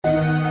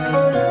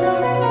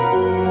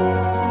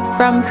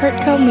From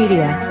Kurtco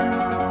Media.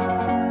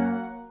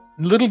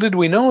 Little did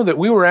we know that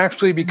we were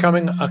actually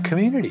becoming a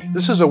community.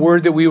 This is a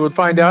word that we would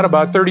find out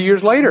about 30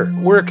 years later.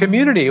 We're a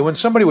community. When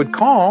somebody would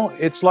call,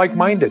 it's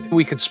like-minded.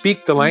 We could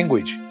speak the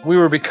language. We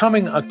were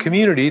becoming a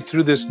community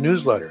through this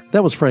newsletter.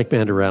 That was Frank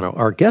Mandarano,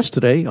 our guest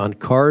today on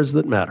Cars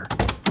That Matter.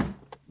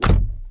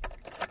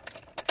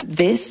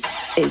 This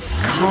is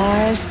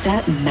Cars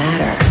That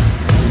Matter.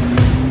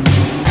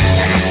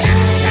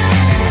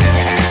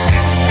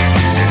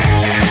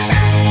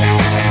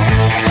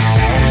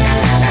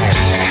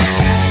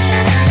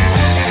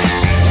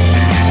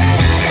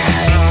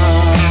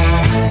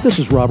 This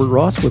is Robert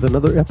Ross with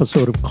another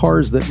episode of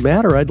Cars That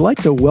Matter. I'd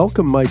like to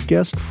welcome my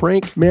guest,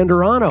 Frank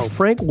Mandarano.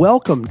 Frank,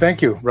 welcome.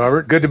 Thank you,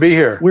 Robert. Good to be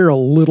here. We're a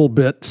little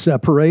bit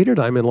separated.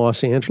 I'm in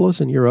Los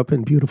Angeles, and you're up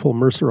in beautiful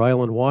Mercer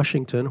Island,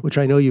 Washington, which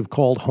I know you've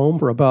called home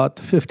for about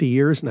 50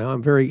 years now.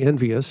 I'm very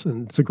envious,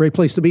 and it's a great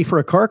place to be for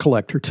a car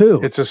collector,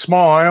 too. It's a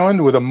small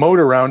island with a moat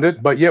around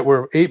it, but yet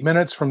we're 8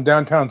 minutes from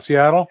downtown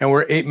Seattle, and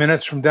we're 8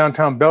 minutes from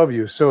downtown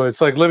Bellevue. So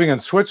it's like living in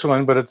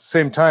Switzerland, but at the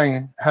same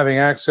time, having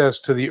access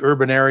to the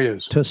urban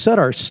areas. To set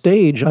our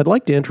stage, I'd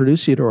like to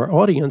introduce you to our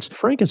audience.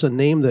 Frank is a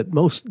name that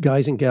most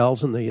guys and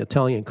gals in the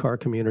Italian car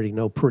community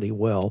know pretty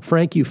well.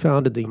 Frank, you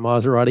founded the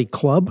Maserati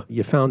Club.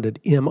 You founded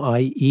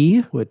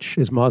MIE, which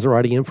is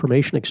Maserati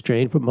Information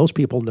Exchange, but most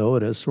people know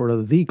it as sort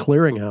of the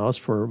clearinghouse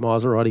for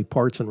Maserati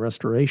parts and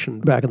restoration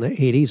back in the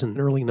 80s and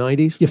early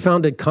 90s. You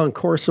founded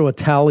Concorso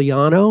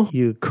Italiano.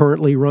 You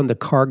currently run the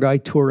Car Guy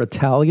Tour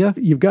Italia.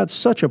 You've got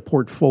such a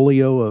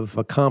portfolio of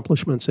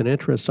accomplishments and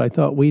interests. I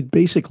thought we'd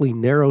basically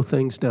narrow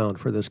things down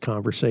for this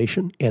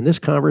conversation. And this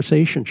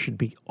conversation should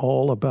be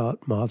all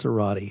about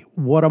Maserati.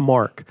 What a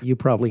mark. You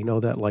probably know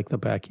that like the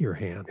back of your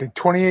hand. In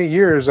 28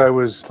 years, I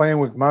was playing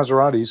with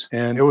Maseratis,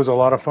 and it was a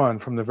lot of fun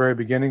from the very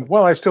beginning.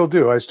 Well, I still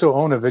do. I still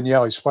own a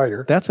Vignale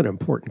Spider. That's an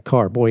important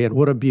car, boy, and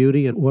what a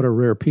beauty and what a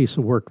rare piece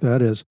of work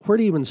that is. Where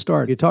do you even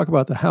start? You talk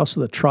about the House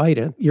of the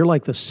Trident. You're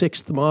like the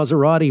sixth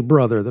Maserati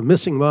brother, the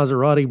missing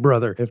Maserati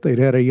brother. If they'd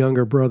had a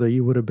younger brother,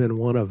 you would have been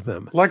one of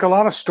them. Like a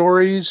lot of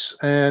stories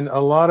and a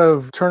lot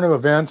of turn of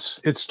events,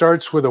 it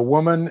starts with a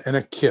woman and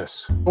a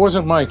kiss. It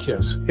wasn't my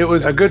kiss. It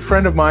was a good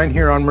friend of mine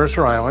here on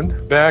Mercer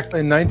Island back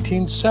in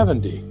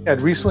 1970.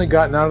 I'd recently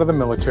gotten out of the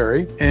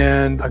military,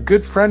 and a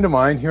good friend of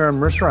mine here on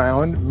Mercer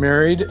Island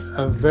married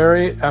a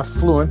very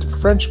affluent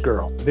French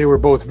girl. They were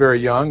both very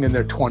young, in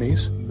their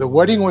 20s. The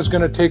wedding was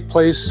going to take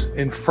place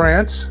in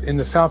France, in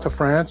the south of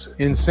France,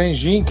 in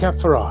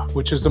Saint-Jean-Cap-Ferrat,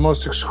 which is the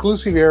most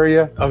exclusive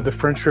area of the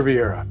French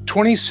Riviera.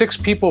 26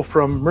 people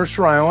from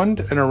Mercer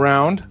Island and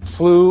around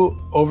flew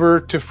over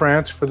to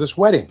France for this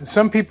wedding.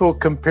 Some people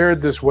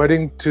compared this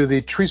wedding to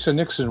the Teresa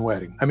Nixon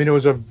wedding. I mean, it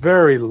was a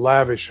very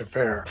lavish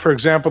affair. For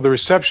example, the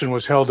reception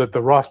was held at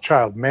the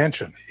Rothschild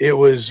Mansion. It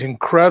was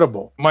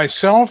incredible.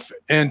 Myself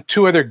and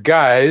two other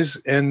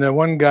guys and the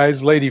one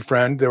guy's lady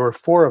friend, there were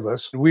four of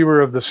us. We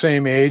were of the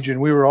same age, and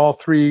we were all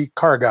three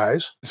car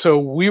guys. So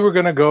we were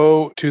going to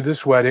go to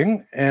this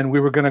wedding, and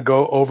we were going to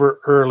go over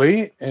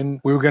early,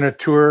 and we were going to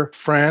tour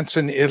France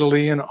and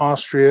Italy and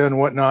Austria and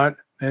whatnot,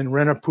 and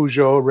rent a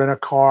Peugeot, rent a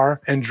car,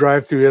 and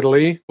drive through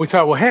Italy. We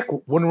thought, well, heck,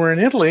 when we're in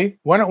Italy,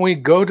 why don't we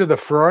go to the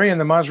Ferrari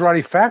and the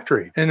Maserati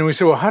factory? And we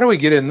said, well, how do we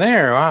get in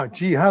there? Oh,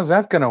 gee, how's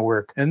that going to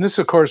work? And this,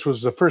 of course,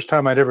 was the first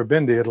time I'd ever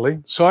been to Italy.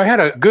 So I had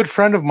a good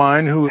friend of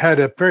mine who had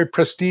a very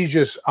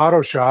prestigious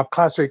auto shop,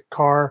 classic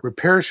car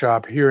repair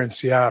shop here in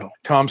Seattle,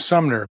 Tom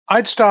Sumner.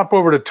 I'd stop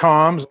over to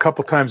Tom's a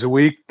couple times a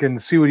week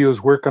and see what he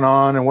was working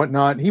on and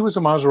whatnot. He was a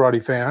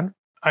Maserati fan.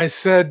 I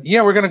said,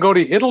 yeah, we're going to go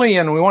to Italy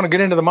and we want to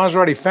get into the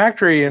Maserati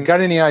factory, and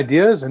got any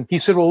ideas? And he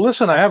said, well,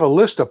 listen, I have a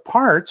list of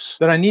parts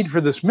that I need for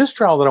this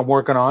Mistral that I'm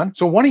working on.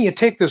 So why don't you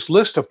take this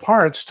list of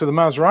parts to the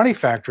Maserati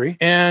factory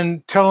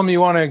and tell them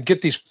you want to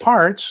get these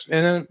parts,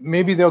 and then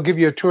maybe they'll give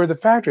you a tour of the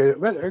factory.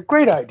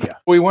 Great idea.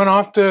 We went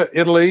off to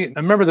Italy. And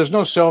remember, there's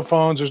no cell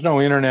phones, there's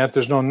no internet,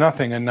 there's no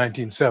nothing in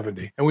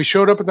 1970. And we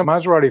showed up at the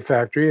Maserati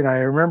factory, and I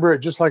remember it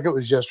just like it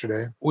was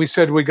yesterday. We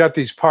said, we got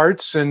these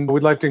parts and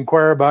we'd like to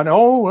inquire about it.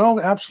 Oh, well,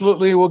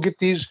 absolutely. We'll get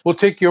these. We'll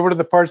take you over to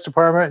the parts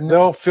department, and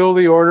they'll fill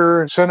the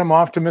order and send them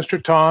off to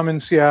Mr. Tom in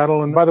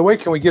Seattle. And by the way,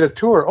 can we get a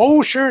tour?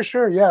 Oh, sure,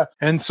 yeah.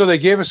 And so they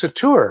gave us a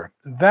tour.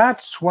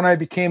 That's when I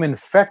became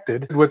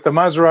infected with the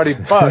Maserati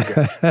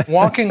bug.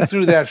 Walking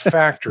through that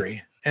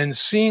factory and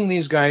seeing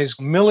these guys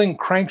milling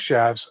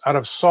crankshafts out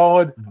of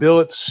solid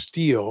billet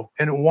steel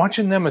and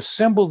watching them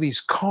assemble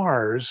these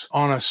cars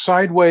on a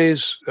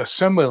sideways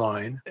assembly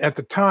line. At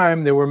the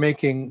time, they were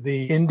making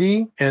the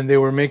Indy, and they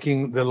were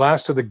making the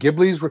last of the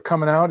Ghiblis were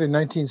coming out in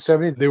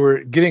 1970. They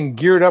were getting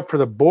geared up for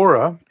the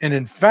Bora. And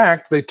in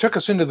fact, they took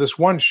us into this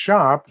one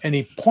shop, and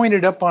he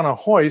pointed up on a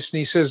hoist, and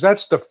he says,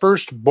 that's the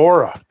first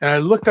Bora. And I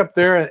looked up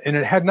there, and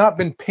it had not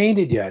been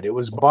painted yet. It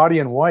was body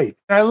in white.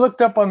 And I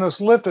looked up on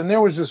this lift, and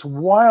there was this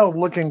wild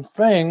looking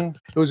thing.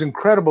 It was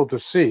incredible to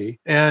see.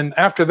 And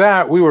after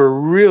that, we were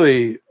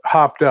really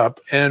hopped up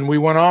and we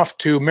went off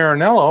to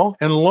Maranello,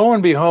 and lo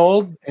and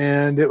behold,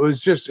 and it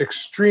was just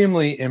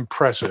extremely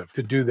impressive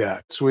to do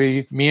that. So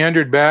we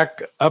meandered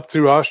back up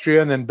through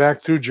Austria and then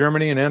back through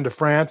Germany and into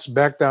France,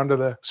 back down to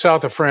the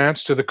south of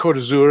France to the Côte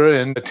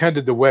d'Azur, and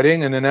attended the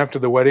wedding. And then after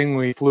the wedding,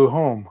 we flew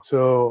home.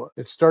 So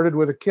it started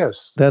with a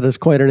kiss. That is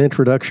quite an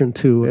introduction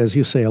to, as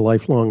you say, a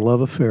lifelong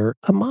love affair.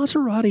 A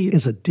Maserati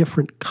is a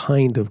different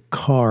kind of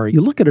car.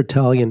 You look at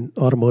Italian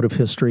automotive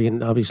history,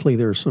 and obviously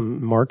there are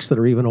some marques that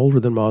are even older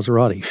than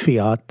Maserati,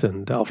 Fiat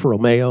and Alfa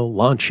Romeo,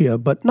 Lancia,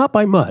 but not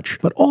by much.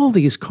 But all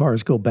these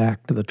cars go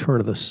back to the turn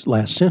of the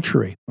last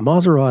century.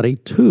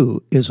 Maserati,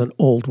 too, is an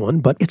old one,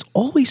 but it's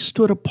always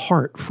stood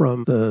apart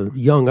from the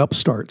young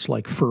upstarts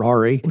like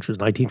Ferrari, which was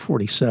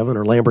 1947,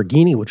 or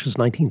Lamborghini, which is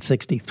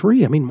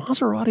 1963. I mean,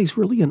 Maserati's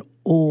really an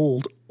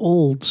old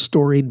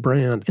storied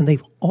brand, and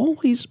they've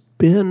always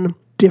been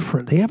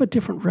different. They have a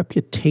different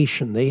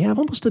reputation. They have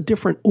almost a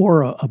different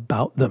aura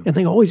about them, and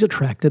they always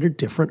attracted a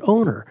different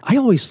owner. I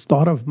always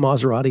thought of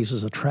Maseratis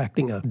as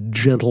attracting a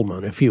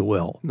gentleman, if you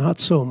will, not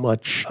so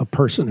much a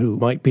person who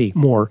might be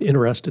more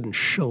interested in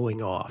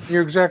showing off.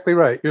 You're exactly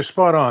right. You're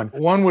spot on.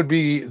 One would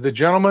be the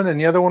gentleman and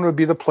the other one would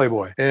be the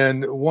playboy.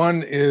 And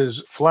one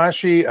is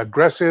flashy,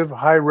 aggressive,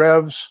 high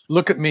revs,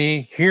 look at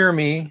me, hear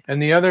me. And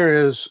the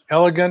other is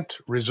elegant,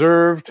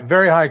 reserved,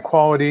 very high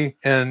quality,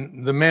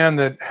 and the man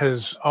that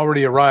has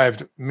already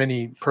arrived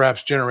many,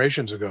 perhaps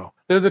generations ago.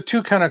 They're the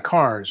two kind of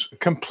cars,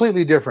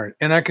 completely different.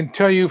 And I can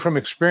tell you from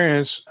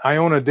experience, I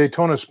own a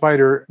Daytona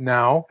Spider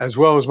now, as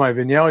well as my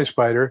Vignale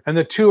Spider, and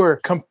the two are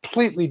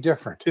completely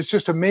different. It's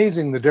just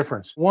amazing the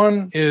difference.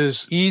 One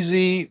is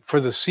easy for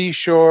the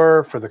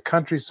seashore, for the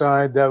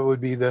countryside. That would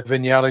be the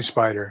Vignale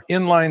Spider.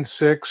 Inline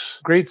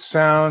six, great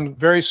sound,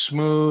 very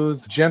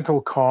smooth,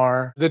 gentle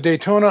car. The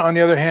Daytona, on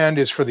the other hand,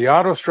 is for the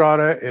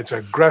autostrada. It's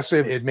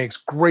aggressive, it makes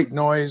great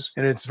noise,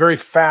 and it's very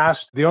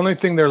fast. The only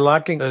thing they're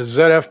lacking is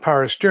ZF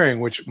power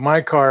steering, which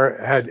my car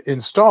had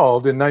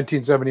installed in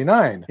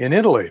 1979 in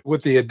Italy.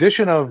 With the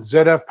addition of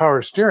ZF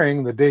power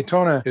steering, the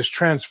Daytona is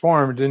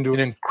transformed into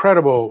an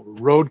incredible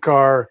road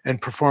car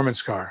and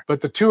performance car. But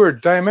the two are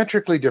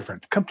diametrically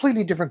different,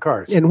 completely different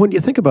cars. And when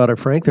you think about it,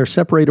 Frank, they're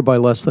separated by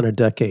less than a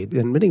decade.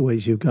 In many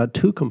ways, you've got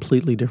two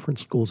completely different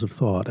schools of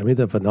thought. I mean,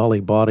 the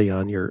Vignale body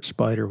on your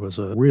Spider was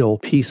a real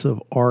piece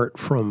of art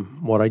from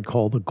what I'd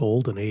call the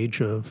golden age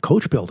of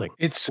coach building.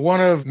 It's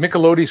one of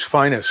Michelotti's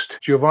finest.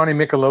 Giovanni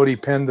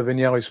Michelotti penned the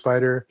Vignale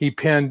Spider. He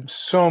penned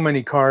so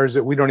many cars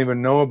that we don't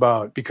even know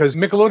about because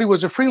Michelotti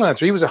was a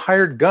freelancer. He was a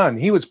hired gun.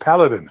 He was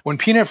Paladin. When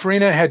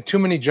Pininfarina had too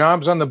many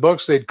jobs on the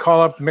books, they'd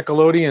call up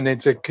Michelotti and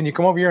they'd say, can you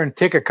come over here and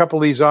take a couple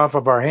of these off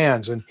of our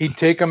hands? And he'd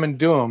take them and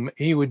do them.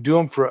 He would do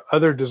them for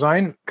other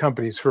design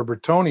companies, for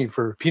Bertoni,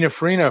 for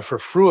Pininfarina, for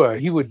Frua.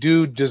 He would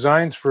do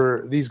designs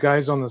for these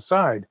guys on the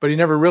side, but he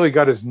never really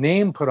got his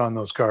name put on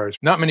those cars.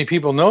 Not many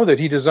people know that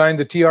he designed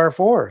the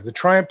TR4. The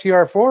Triumph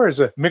TR4 is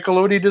a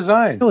Michelotti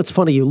design. You know, it's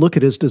funny, you look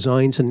at his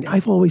designs, and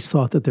I've always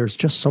thought that there's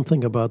just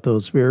something about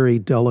those very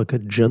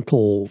delicate,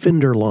 gentle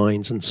fender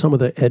lines and some of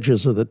the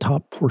edges of the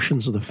top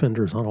portions of the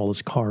fenders on all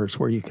his cars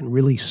where you can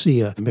really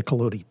see a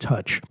Michelotti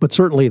touch. But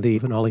certainly the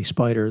Vignale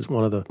Spider is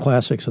one of the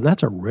classics, and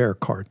that's a rare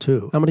car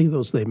too. How many of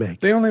those they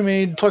make? They only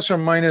made plus or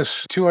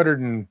minus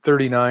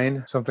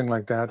 239, something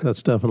like that.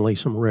 That's definitely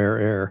some rare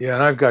air. Yeah,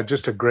 and I've got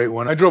just a great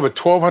one. I drove it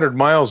 1,200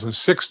 miles in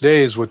 6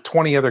 days with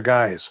 20 other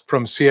guys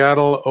from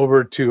Seattle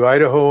over to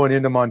Idaho and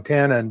into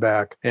Montana and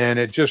back, and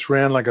it just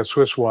ran like a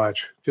Swiss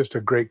watch. Just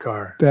a great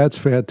car. That's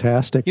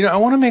fantastic. You know, I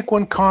want to make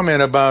one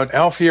comment about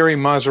Alfieri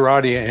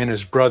Maserati and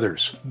his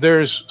brothers.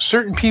 There's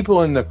certain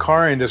people in the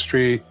car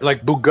industry,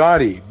 like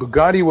Bugatti.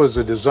 Bugatti was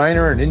a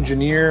designer, an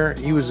engineer.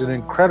 He was an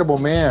incredible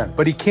man,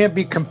 but he can't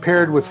be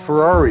compared with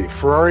Ferrari.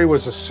 Ferrari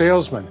was a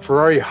salesman.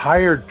 Ferrari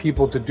hired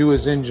people to do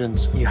his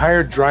engines. He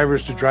hired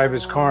drivers to drive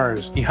his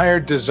cars. He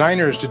hired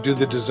designers to do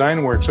the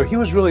design work. So he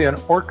was really an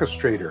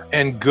orchestrator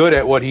and good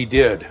at what he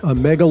did. A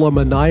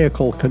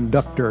megalomaniacal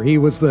conductor. He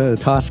was the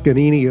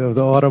Toscanini of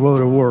the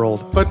automotive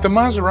world. But the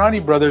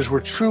Maserati brothers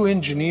were true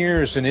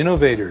engineers and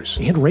innovators.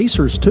 And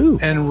racers too.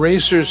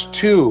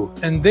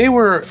 And they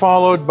were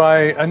followed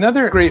by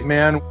another great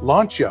man,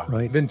 Lancia.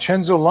 Right.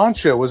 Vincenzo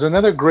Lancia was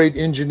another great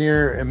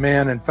engineer and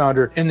man and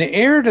founder. And the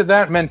heir to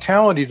that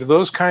mentality, to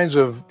those kinds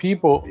of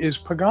people, is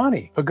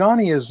Pagani.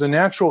 Pagani is the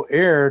natural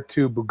heir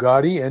to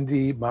Bugatti and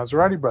the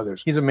Maserati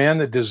brothers. He's a man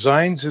that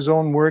designs his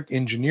own work,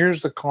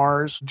 engineers the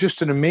cars,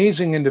 just an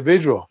amazing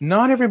individual.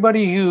 Not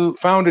everybody who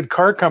founded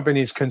car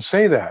companies can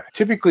say that.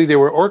 Typically, they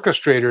were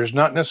orchestrators,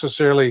 not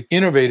necessarily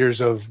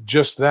innovators of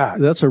just that.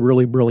 That's a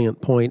really brilliant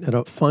point, and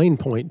a fine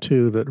point,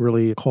 too, that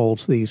really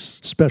calls these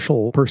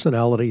special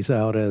personalities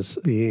out as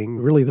being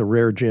really the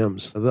rare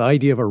gems. The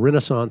idea of a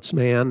Renaissance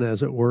man,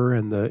 as it were,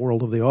 in the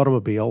world of the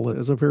automobile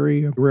is a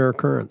very rare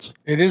occurrence.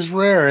 It is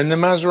rare. And the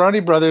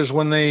Maserati brothers,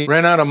 when they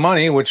ran out of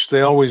money, which they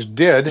always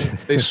did,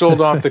 they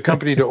sold off the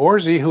company to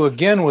Orsi, who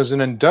again was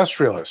an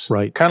industrialist.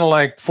 Right. Kind of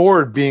like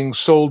Ford being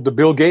sold to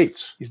Bill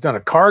Gates. He's not a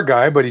car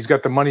guy, but he's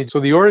got the money.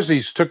 So the Orsi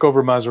Mezzi's took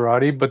over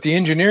Maserati, but the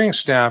engineering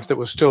staff that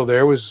was still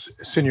there was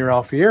Signor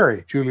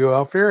Alfieri, Giulio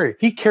Alfieri.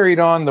 He carried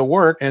on the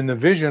work and the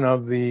vision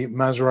of the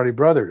Maserati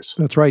brothers.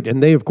 That's right.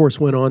 And they, of course,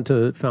 went on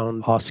to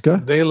found Oscar.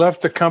 They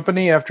left the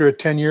company after a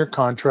 10-year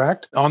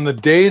contract. On the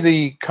day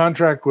the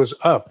contract was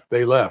up,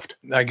 they left.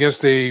 I guess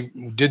they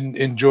didn't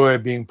enjoy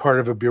being part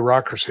of a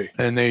bureaucracy,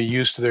 and they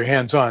used to their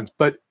hands-on.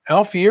 But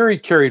Alfieri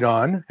carried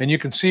on, and you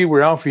can see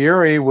where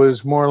Alfieri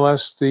was more or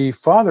less the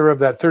father of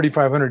that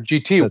 3500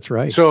 GT. That's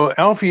right. So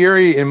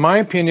Alfieri, in my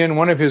opinion,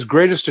 one of his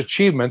greatest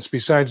achievements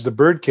besides the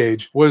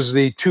birdcage was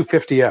the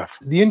 250F.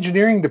 The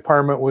engineering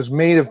department was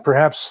made of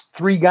perhaps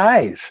 3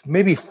 guys,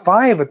 maybe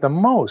 5 at the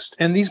most,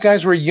 and these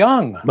guys were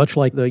young. Much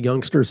like the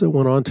youngsters that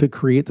went on to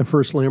create the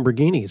first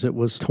Lamborghinis. It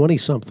was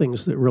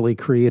 20-somethings that really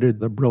created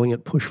the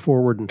brilliant push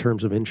forward in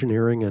terms of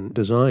engineering and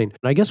design.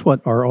 And I guess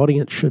what our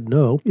audience should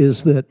know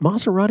is that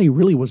Maserati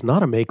really was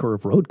not a maker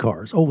of road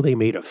cars. Oh, they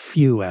made a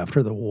few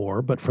after the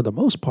war, but for the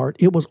most part,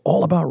 it was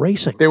all about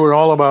racing. They were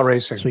all about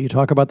racing. So you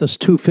talk about this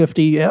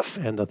 250F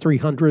and the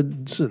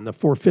 300s and the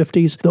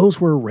 450s.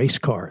 Those were race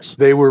cars.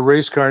 They were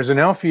race cars, and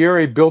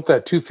Alfieri built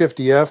that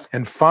 250F,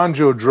 and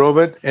Fangio drove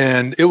it,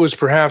 and it was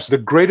perhaps the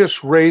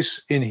greatest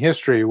race in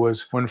history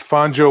was when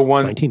Fangio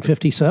won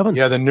 1957.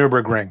 Yeah, the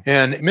Nürburgring.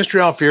 And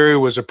Mr. Alfieri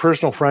was a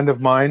personal friend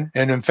of mine,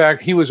 and in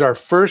fact, he was our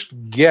first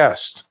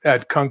guest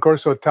at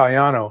Concorso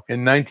Italiano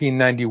in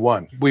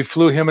 1991. We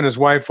flew him and his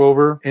wife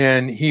over,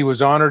 and he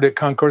was honored at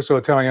Concorso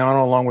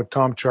Italiano along with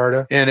Tom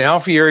Charda. And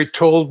Alfieri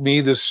told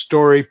me this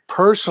story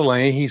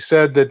personally. He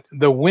said that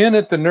the win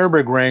at the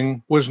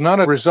Nürburgring was not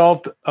a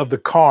result of the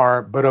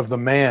car, but of the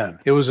man.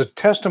 It was a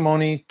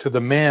testimony to the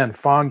man,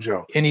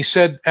 Fangio. And he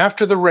said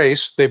after the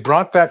race, they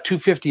brought that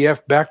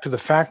 250F back to the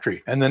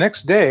factory. And the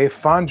next day,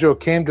 Fangio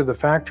came to the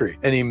factory,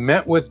 and he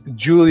met with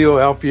Giulio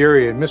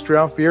Alfieri. And Mr.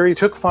 Alfieri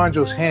took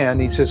Fangio's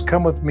hand. He says,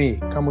 come with me,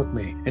 come with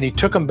me. And he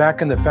took him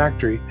back in the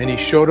factory, and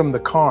he showed him the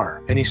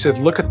car. And he said,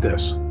 look at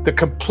this. The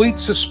complete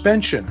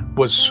suspension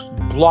was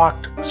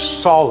blocked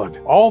solid.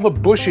 All the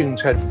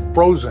bushings had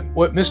frozen.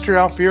 What Mr.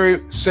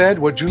 Alfieri said,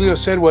 what Giulio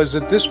said, was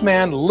that this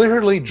man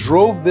literally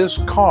drove this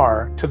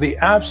car to the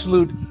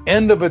absolute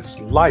end of its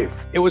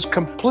life. It was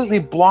completely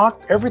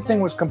blocked.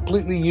 Everything was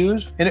completely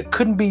used, and it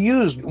couldn't be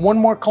used. 1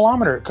 more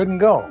kilometer, it couldn't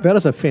go. That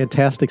is a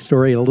fantastic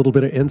story and a little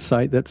bit of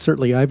insight that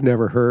certainly I've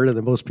never heard and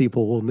that most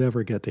people will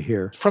never get to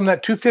hear. From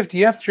that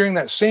 250F during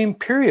that same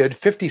period,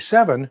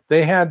 57,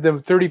 they had the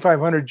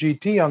 3500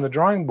 GT on the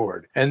drawing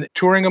board. And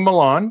Touring of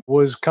Milan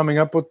was coming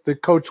up with the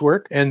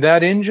coachwork, and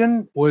that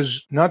engine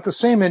was not the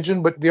same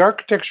engine, but the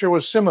architecture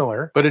was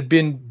similar, but it had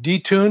been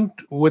detuned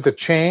with a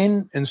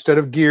chain instead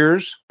of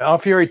gears.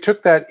 Alfieri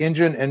took that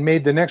engine and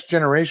made the next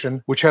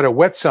generation, which had a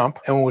wet sump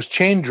and was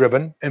chain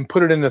driven, and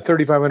put it in the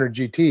 3500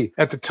 GT.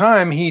 At the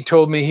time, he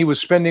told me he was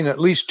spending at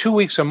least 2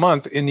 weeks a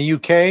month in the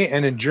UK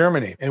and in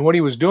Germany. And what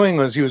he was doing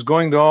was he was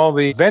going to all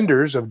the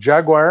vendors of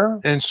Jaguar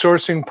and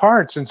sourcing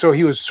parts. And so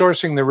he was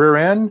sourcing the rear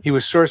end. He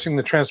was sourcing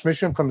the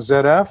transmission from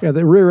ZF. Yeah,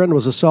 the rear end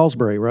was a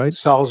Salisbury, right?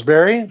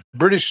 Salisbury,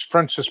 British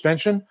front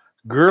suspension,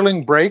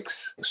 Girling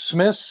brakes,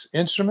 Smith's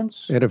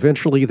instruments. And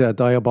eventually that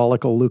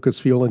diabolical Lucas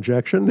fuel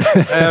injection.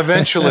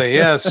 Eventually,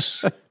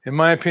 yes. In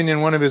my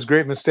opinion, one of his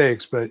great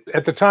mistakes, but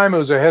at the time, it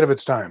was ahead of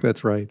its time.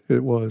 That's right.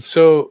 It was.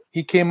 So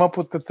he came up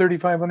with the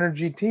 3500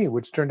 GT,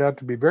 which turned out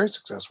to be very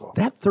successful.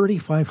 That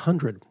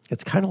 3500,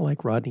 it's kind of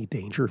like Rodney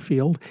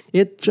Dangerfield.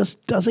 It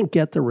just doesn't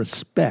get the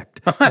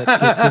respect that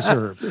it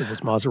deserved. It was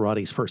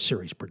Maserati's first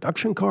series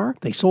production car.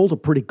 They sold a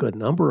pretty good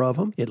number of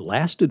them. It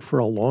lasted for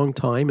a long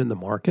time in the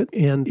market,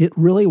 and it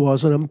really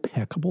was an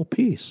impeccable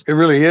piece. It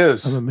really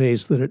is. I'm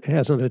amazed that it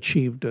hasn't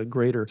achieved a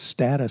greater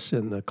status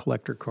in the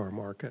collector car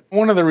market.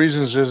 One of the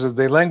reasons is that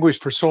they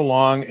languished for so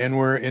long and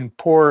were in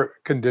poor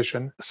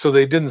condition, so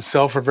they didn't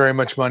sell for very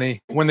much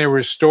money. When they were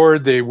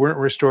restored, they weren't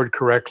restored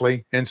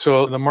correctly, and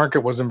so the market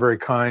wasn't very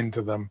kind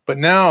to them. But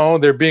now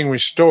they're being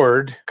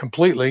restored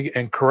completely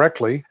and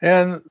correctly,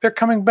 and they're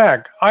coming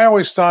back. I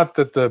always thought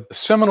that the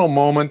seminal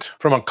moment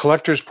from a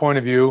collector's point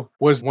of view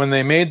was when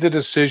they made the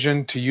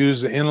decision to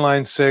use the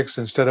inline six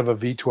instead of a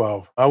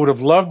V12. I would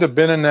have loved to have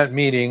been in that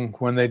meeting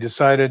when they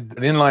decided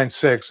an inline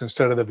six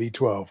instead of the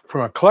V12.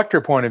 From a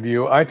collector point of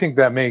view, I think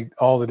that made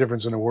all the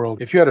difference in the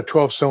world. If you had a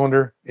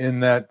 12-cylinder in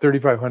that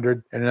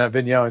 3500 and in that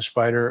Vignale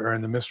Spider or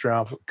in the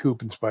Mistral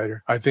Coupe and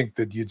Spider, I think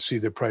that you'd see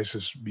the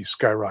prices be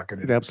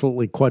skyrocketed. It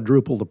absolutely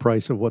quadrupled the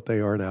price of what they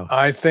are now.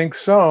 I think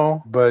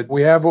so, but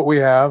we have what we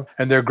have,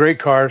 and they're great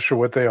cars for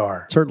what they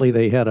are. Certainly,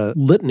 they had a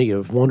litany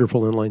of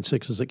wonderful inline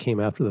sixes that came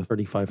after the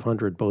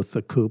 3500, both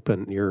the Coupe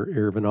and your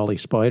Vignale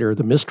Spider.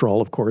 The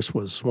Mistral, of course,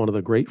 was one of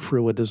the great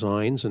Frua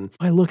designs, and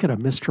I look at a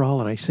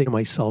Mistral and I say to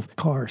myself,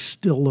 car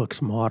still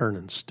looks modern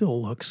and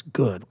still looks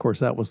good. Of course,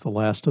 that was the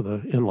last of the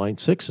inline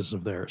sixes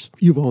of theirs.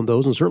 You've owned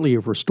those and certainly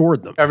you've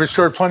restored them. I've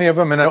restored plenty of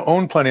them and I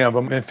own plenty of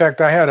them. In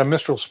fact, I had a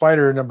Mistral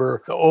Spider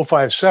number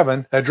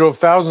 057 that drove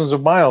thousands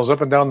of miles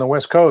up and down the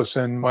West Coast.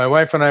 And my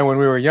wife and I, when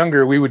we were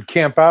younger, we would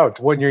camp out.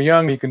 When you're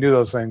young, you can do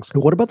those things.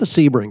 And what about the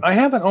Sebring? I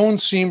haven't owned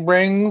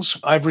Sebrings.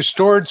 I've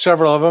restored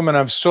several of them and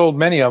I've sold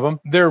many of them.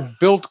 They're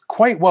built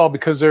quite well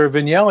because they're a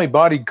Vignale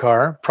bodied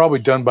car, probably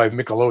done by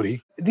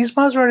Michelotti. These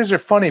Maseratis are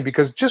funny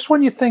because just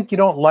when you think you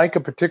don't like a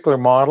particular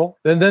model,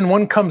 then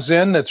one comes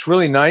in that's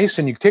really nice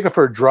and you take it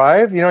for a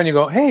drive, and you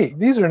go, hey,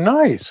 these are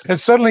nice. And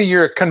suddenly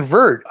you're a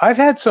convert. I've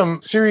had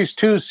some Series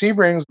 2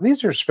 Sebrings.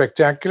 These are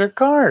spectacular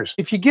cars.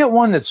 If you get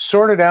one that's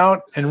sorted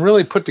out and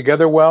really put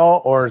together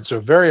well, or it's a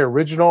very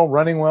original,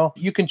 running well,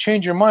 you can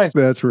change your mind.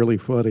 That's really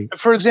funny.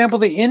 For example,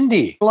 the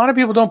Indy. A lot of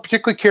people don't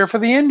particularly care for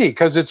the Indy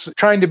because it's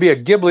trying to be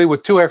a Ghibli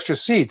with 2 extra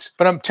seats.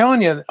 But I'm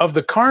telling you, of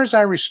the cars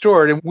I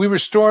restored, and we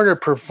restored or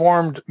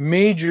performed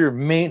major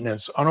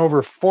maintenance on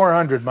over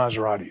 400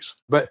 Maseratis.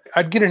 But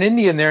I'd get an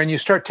Indy in there and you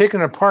start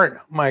taking it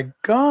apart. My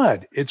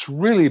God, it's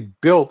really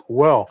built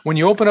well. When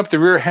you open up the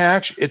rear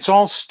hatch, it's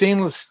all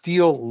stainless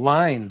steel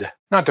lined.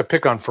 Not to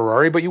pick on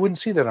Ferrari, but you wouldn't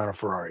see that on a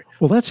Ferrari.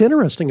 Well, that's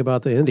interesting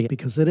about the Indy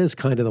because it is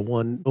kind of the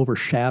one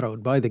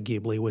overshadowed by the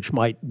Ghibli, which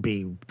might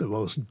be the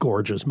most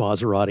gorgeous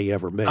Maserati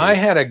ever made. I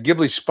had a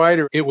Ghibli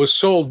Spider. It was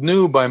sold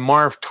new by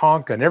Marv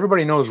Tonkin.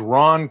 Everybody knows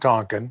Ron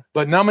Tonkin,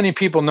 but not many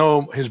people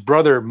know his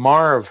brother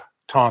Marv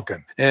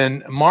Tonkin.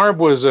 And Marv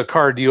was a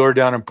car dealer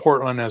down in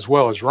Portland as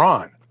well as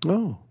Ron.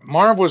 Oh.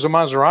 Marv was a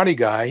Maserati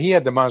guy. He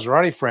had the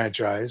Maserati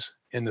franchise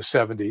in the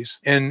 70s,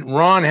 and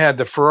Ron had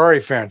the Ferrari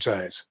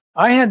franchise.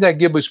 I had that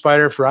Ghibli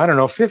Spider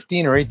for,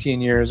 15 or 18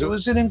 years. It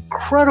was an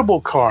incredible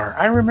car.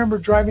 I remember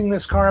driving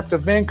this car up to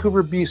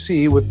Vancouver,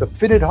 BC with the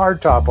fitted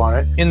hardtop on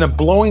it in the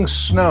blowing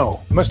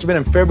snow. It must have been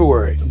in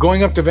February.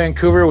 Going up to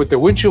Vancouver with the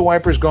windshield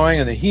wipers going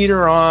and the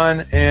heater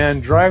on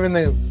and driving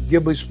the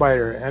Ghibli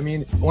Spider. I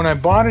mean, when I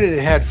bought it,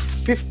 it had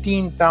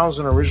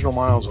 15,000 original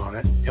miles on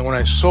it. And when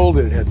I sold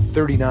it, it had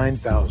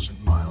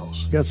 39,000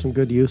 miles. Got some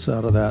good use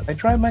out of that. I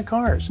drive my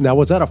cars. Now,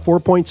 was that a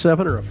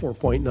 4.7 or a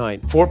 4.9?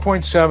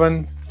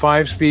 4.7.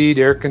 5-speed,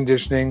 air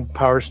conditioning,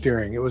 power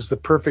steering. It was the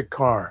perfect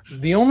car.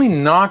 The only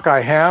knock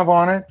I have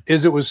on it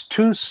is it was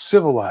too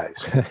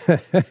civilized.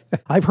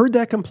 I've heard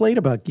that complaint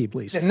about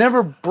Ghiblis. It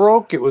never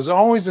broke. It was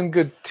always in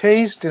good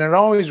taste, and it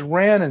always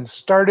ran and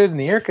started, and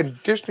the air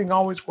conditioning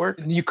always worked.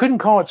 And you couldn't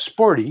call it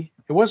sporty.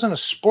 It wasn't a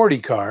sporty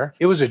car.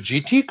 It was a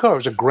GT car. It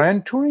was a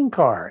grand touring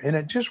car, and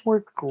it just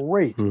worked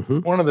great. Mm-hmm.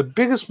 One of the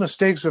biggest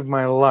mistakes of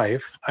my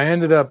life, I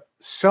ended up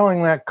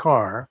selling that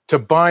car to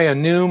buy a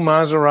new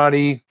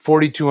Maserati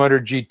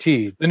 4200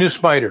 GT, the new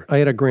Spider. I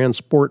had a Grand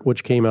Sport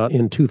which came out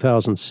in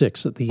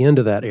 2006 at the end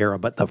of that era,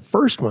 but the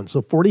first ones,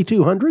 the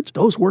 4200s,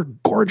 those were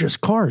gorgeous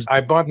cars. I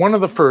bought one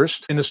of the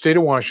first in the state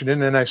of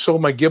Washington, and I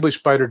sold my Ghibli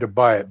Spider to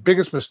buy it.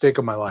 Biggest mistake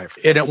of my life.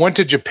 And it went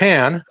to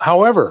Japan.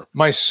 However,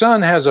 my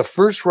son has a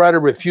first right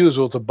of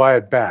refusal to buy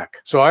it back.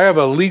 So I have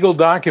a legal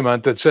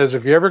document that says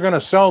if you're ever going to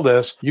sell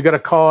this, you got to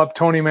call up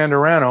Tony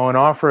Mandarano and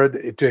offer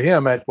it to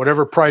him at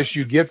whatever price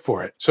you get for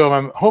it. So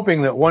I'm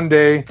hoping that one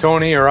day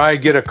Tony or I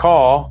get a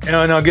call and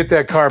I'll get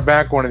that car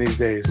back one of these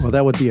days. Well,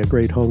 that would be a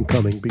great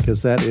homecoming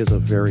because that is a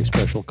very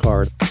special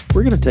car.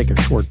 We're going to take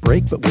a short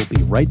break, but we'll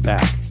be right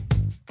back.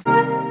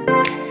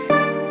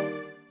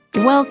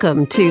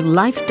 Welcome to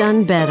Life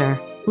Done Better.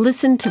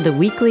 Listen to the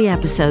weekly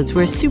episodes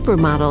where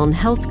supermodel and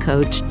health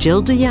coach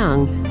Jill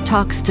DeYoung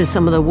talks to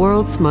some of the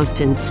world's most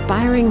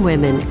inspiring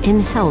women in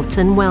health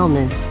and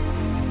wellness.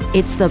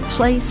 It's the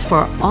place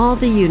for all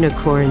the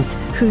unicorns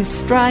who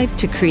strive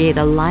to create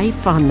a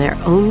life on their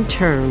own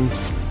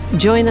terms.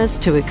 Join us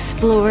to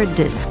explore,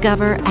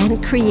 discover,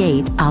 and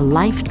create a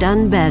life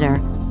done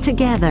better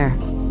together.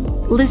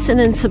 Listen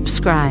and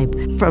subscribe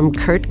from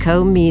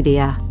Kurtco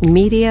Media.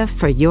 Media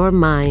for your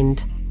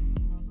mind.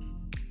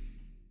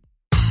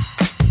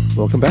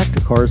 Welcome back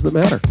to Cars That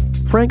Matter.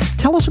 Frank,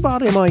 tell us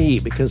about MIE,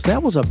 because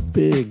that was a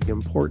big,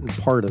 important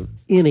part of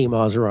any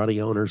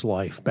Maserati owner's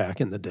life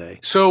back in the day.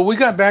 So we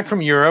got back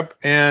from Europe,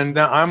 and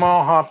I'm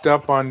all hopped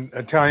up on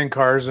Italian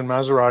cars and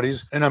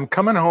Maseratis, and I'm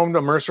coming home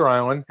to Mercer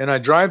Island, and I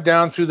drive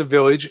down through the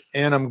village,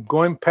 and I'm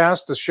going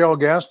past the Shell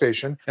gas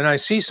station, and I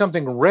see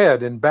something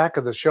red in back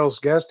of the Shell's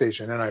gas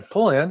station, and I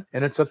pull in,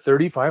 and it's a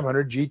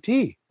 3500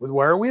 GT. With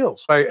wire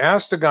wheels. I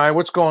asked the guy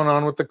what's going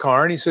on with the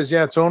car, and he says,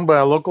 yeah, it's owned by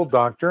a local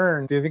doctor,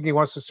 and do you think he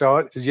wants to sell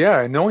it? He says, yeah,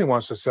 I know he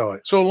wants to sell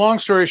it. So long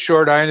story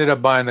short, I ended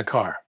up buying the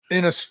car.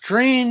 In a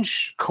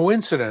strange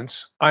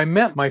coincidence, I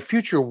met my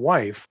future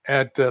wife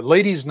at the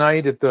ladies'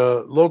 night at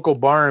the local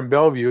bar in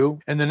Bellevue.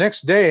 And the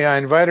next day, I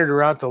invited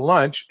her out to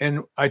lunch,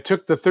 and I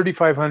took the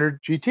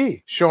 3500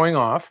 GT showing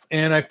off,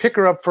 and I pick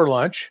her up for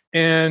lunch,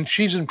 and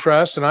she's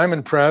impressed, and I'm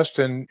impressed,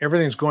 and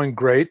everything's going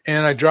great.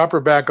 And I drop her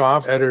back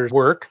off at her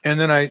work, and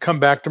then I come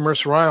back to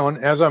Mercer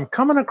Island. As I'm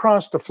coming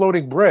across the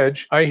floating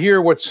bridge, I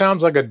hear what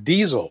sounds like a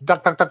diesel.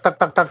 Duck, duck, duck, duck,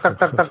 duck, duck, duck,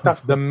 duck, duck,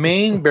 duck. The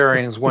main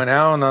bearings went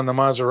out on the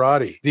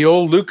Maserati. The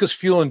old Lucas Lucas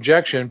fuel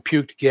injection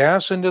puked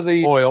gas into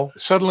the oil.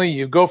 Suddenly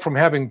you go from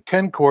having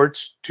 10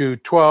 quarts to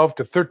 12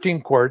 to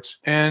 13 quarts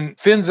and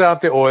thins out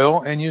the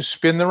oil and you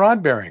spin the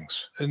rod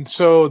bearings. And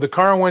so the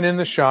car went in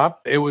the shop.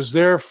 It was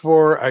there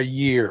for a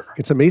year.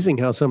 It's amazing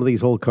how some of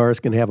these old cars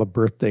can have a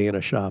birthday in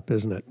a shop,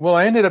 isn't it? Well,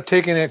 I ended up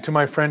taking it to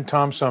my friend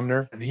Tom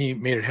Sumner, and he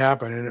made it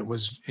happen. And it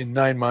was in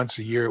 9 months,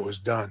 a year, it was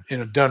done,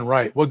 and done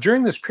right. Well,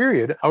 during this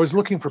period, I was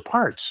looking for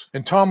parts.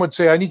 And Tom would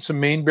say, I need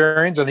some main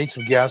bearings, I need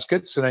some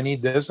gaskets, and I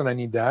need this, and I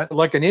need that.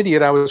 Like an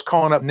idiot, I was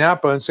calling up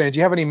Napa and saying, do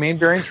you have any main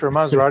bearings for a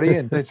Maserati?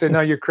 And they'd say,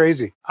 no, you're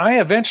crazy. I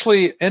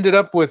eventually ended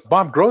up with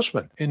Bob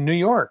Grossman in New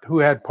York, who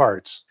had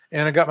parts.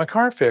 And I got my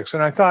car fixed.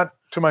 And I thought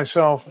to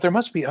myself, there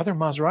must be other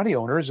Maserati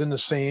owners in the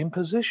same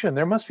position.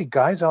 There must be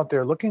guys out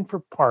there looking for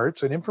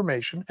parts and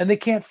information, and they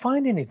can't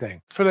find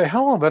anything. For the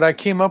hell of it, I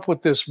came up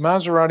with this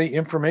Maserati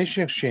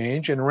Information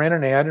Exchange and ran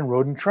an ad in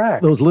Road and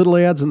Track. Those little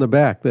ads in the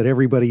back that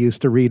everybody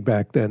used to read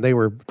back then, they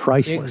were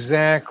priceless.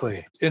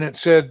 Exactly. And it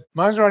said,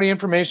 Maserati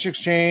Information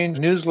Exchange,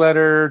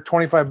 newsletter,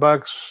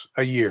 $25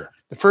 a year.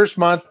 The first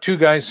month, 2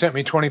 guys sent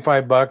me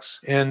 $25.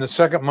 And the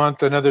second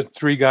month, another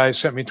 3 guys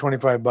sent me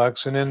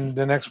 $25. And then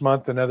the next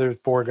month, another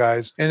 4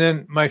 guys. And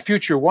then my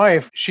future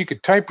wife, she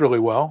could type really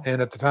well.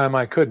 And at the time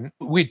I couldn't.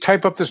 We'd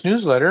type up this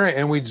newsletter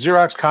and we'd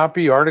Xerox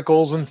copy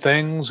articles and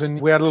things. And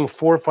we had a little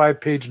 4 or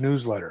 5 page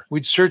newsletter.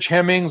 We'd search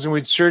Hemmings and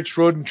we'd search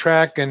Road and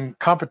Track and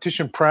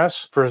Competition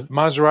Press for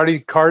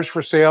Maserati cars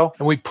for sale.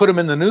 And we'd put them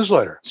in the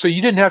newsletter. So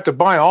you didn't have to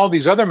buy all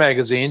these other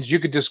magazines. You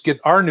could just get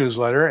our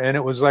newsletter. And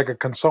it was like a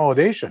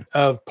consolidation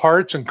of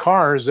parts and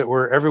cars that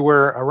were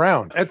everywhere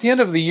around. At the end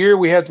of the year,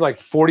 we had like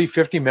 40,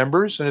 50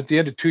 members. And at the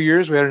end of 2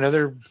 years, we had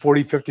another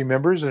 40, 50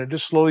 members. And it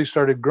just slowly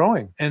started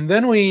growing. And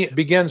then we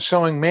began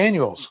selling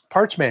manuals,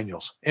 parts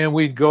manuals. And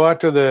we'd go out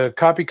to the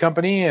copy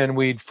company and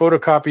we'd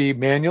photocopy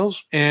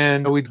manuals.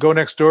 And we'd go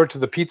next door to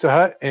the Pizza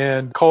Hut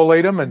and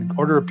collate them and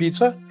order a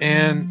pizza.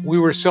 And we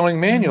were selling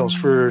manuals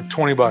for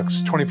 $20,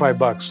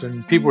 $25.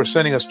 And people were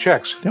sending us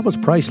checks. That was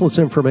priceless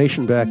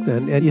information back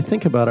then. And you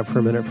think about it for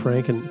a minute,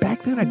 Frank. And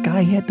back then, a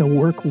guy had to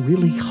work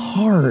really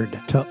hard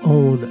to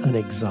own an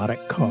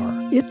exotic car.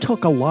 It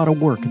took a lot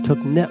of work. It took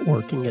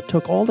networking. It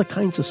took all the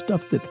kinds of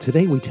stuff that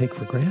today we take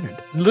for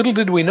granted. Little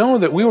did we know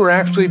that we were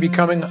actually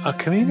becoming a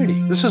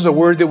community. This is a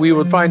word that we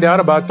would find out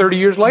about 30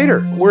 years later.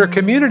 We're a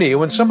community.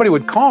 When somebody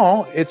would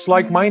call, it's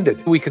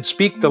like-minded. We could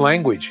speak the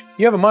language.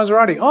 You have a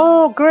Maserati?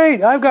 Oh,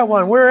 great. I've got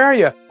one. Where are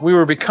you? We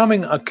were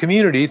becoming a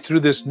community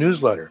through this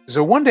newsletter.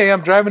 So one day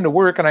I'm driving to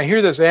work and I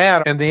hear this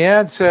ad, and the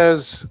ad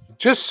says,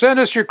 just send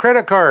us your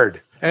credit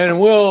card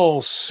and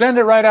we'll send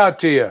it right out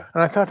to you.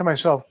 And I thought to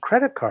myself,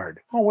 credit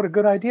card? Oh, what a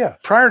good idea.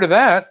 Prior to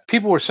that,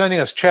 people were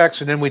sending us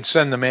checks and then we'd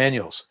send the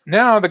manuals.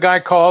 Now the guy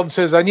called and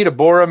says, I need a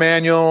Bora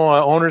manual,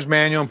 owner's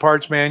manual, and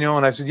parts manual.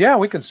 And I said, yeah,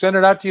 we can send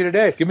it out to you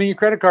today. Give me your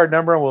credit card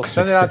number and we'll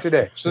send it out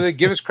today. So they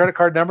give us credit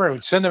card number and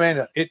we'd send the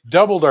manual. It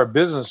doubled our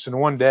business in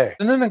one day.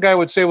 And then the guy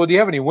would say, well, do you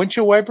have any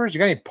windshield wipers? You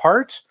got any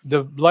parts?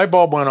 The light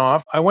bulb went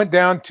off. I went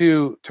down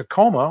to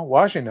Tacoma,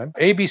 Washington.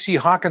 ABC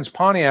Hawkins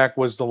Pontiac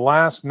was the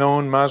last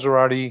known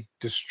Maserati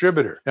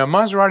distributor. Now,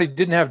 Maserati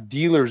didn't have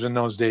dealers in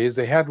those days.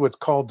 They had what's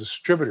called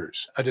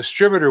distributors. A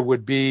distributor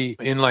would be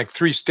in like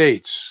 3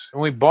 states.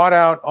 And we bought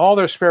out all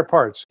their spare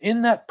parts.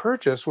 In that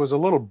purchase was a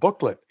little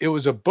booklet. It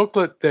was a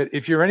booklet that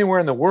if you're anywhere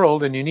in the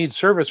world and you need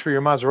service for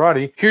your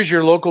Maserati, here's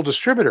your local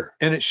distributor.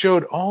 And it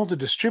showed all the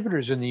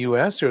distributors in the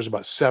US. There was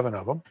about 7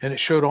 of them. And it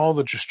showed all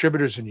the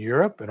distributors in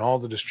Europe and all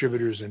the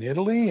distributors in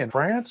Italy and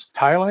France,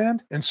 Thailand.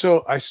 And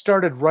so I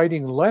started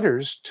writing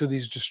letters to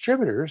these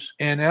distributors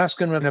and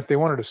asking them if they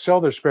wanted to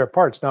sell their spare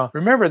parts. Now,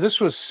 remember,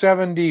 this was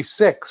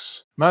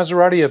 76.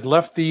 Maserati had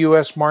left the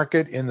U.S.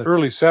 market in the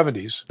early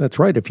 70s. That's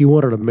right. If you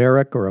wanted a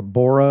Merrick or a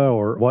Bora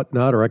or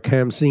whatnot, or a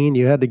Camsine,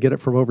 you had to get it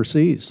from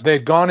overseas.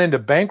 They'd gone into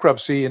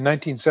bankruptcy in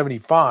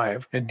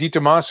 1975, and Di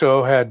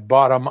Tommaso had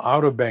bought them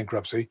out of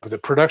bankruptcy. But the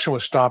production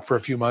was stopped for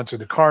a few months,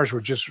 and the cars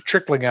were just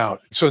trickling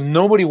out. So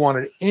nobody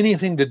wanted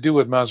anything to do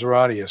with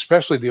Maserati,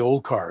 especially the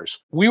old cars.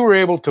 We were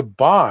able to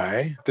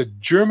buy the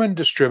German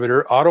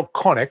distributor, Otto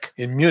Koenig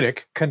in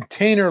Munich,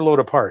 container load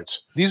of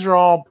parts. These are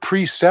all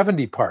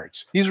pre-70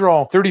 parts. These are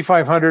all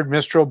 3500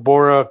 Mistral,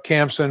 Bora,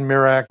 Camson,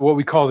 Mirac, what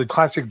we call the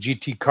classic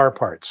GT car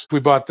parts. We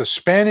bought the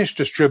Spanish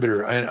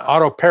distributor in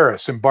Auto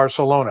Paris in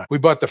Barcelona. We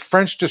bought the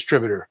French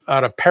distributor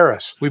out of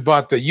Paris. We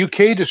bought the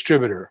UK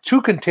distributor,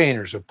 2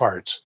 containers of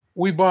parts.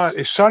 We bought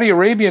a Saudi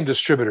Arabian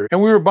distributor,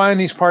 and we were buying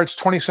these parts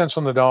 20 cents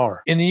on the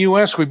dollar. In the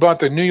U.S., we bought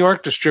the New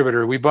York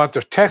distributor. We bought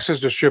the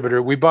Texas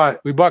distributor. We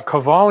bought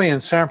Cavalli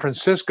in San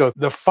Francisco.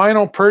 The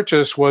final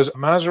purchase was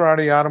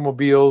Maserati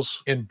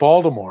Automobiles in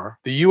Baltimore,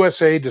 the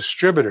USA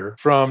distributor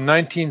from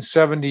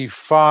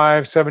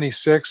 1975,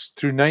 76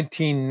 through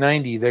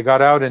 1990. They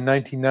got out in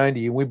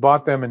 1990, and we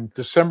bought them in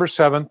December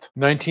 7th,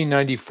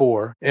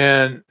 1994.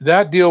 And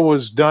that deal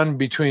was done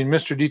between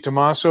Mr. Di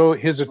Tommaso,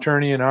 his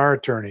attorney, and our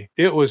attorney.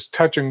 It was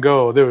touch and and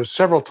go. There was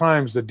several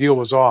times the deal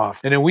was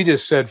off. And then we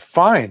just said,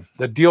 fine,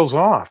 the deal's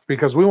off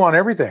because we want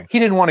everything. He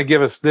didn't want to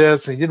give us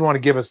this. He didn't want to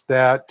give us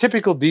that.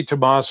 Typical Di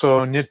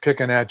Tommaso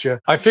nitpicking at you.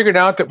 I figured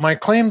out that my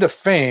claim to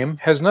fame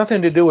has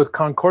nothing to do with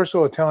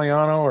Concorso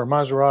Italiano or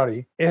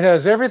Maserati. It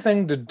has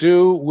everything to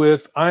do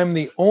with I'm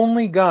the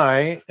only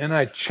guy, and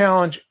I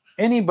challenge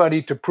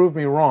anybody to prove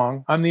me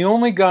wrong. I'm the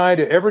only guy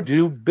to ever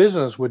do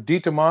business with Di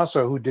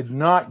Tommaso who did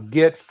not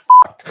get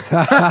fucked.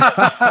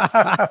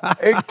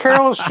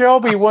 Carol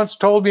Shelby once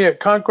told me at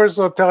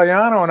Concorso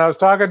Italiano, and I was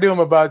talking to him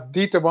about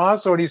Di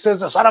Tommaso, and he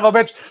says, the son of a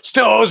bitch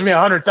still owes me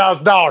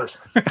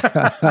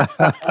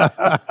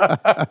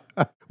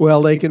 $100,000.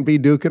 Well, they can be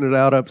duking it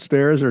out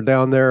upstairs or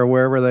down there or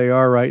wherever they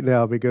are right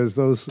now because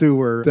those two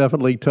were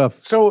definitely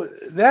tough. So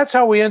that's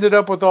how we ended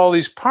up with all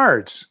these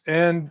parts.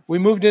 And we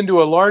moved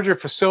into a larger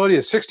facility,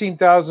 a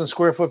 16,000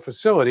 square foot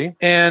facility,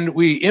 and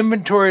we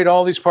inventoried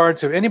all these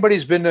parts. If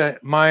anybody's been to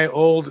my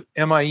old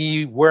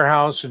MIE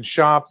warehouse and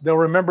shop, they'll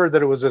remember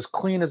that it was as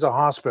clean as a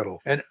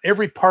hospital. And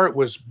every part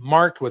was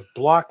marked with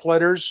block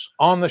letters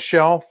on the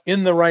shelf,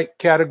 in the right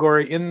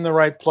category, in the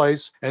right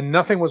place, and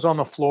nothing was on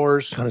the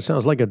floors. Kind of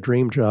sounds like a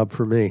dream job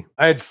for me.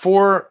 I had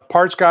 4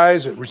 parts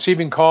guys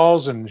receiving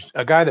calls and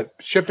a guy that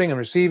shipping and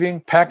receiving,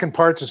 packing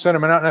parts and sending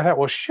them out. And I thought,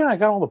 well, shit, I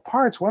got all the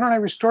parts. Why don't I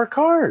restore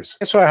cars?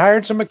 And so I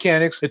hired some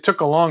mechanics. It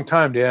took a long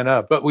time to end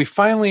up, but we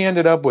finally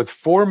ended up with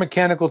 4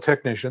 mechanical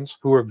technicians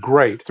who were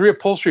great, 3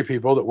 upholstery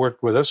people that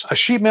worked with us, a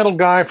sheet metal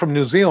guy from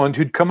New Zealand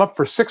who'd come up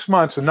for 6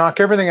 months and knock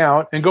everything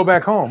out and go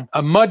back home,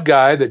 a mud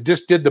guy that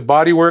just did the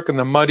body work and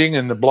the mudding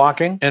and the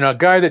blocking, and a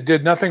guy that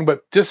did nothing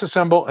but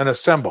disassemble and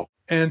assemble.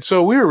 And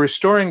so we were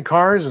restoring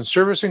cars and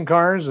servicing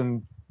cars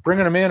and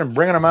bringing them in and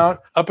bringing them out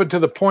up until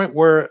the point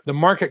where the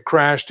market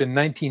crashed in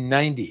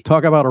 1990.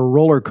 Talk about a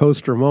roller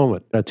coaster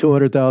moment. A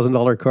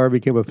 $200,000 car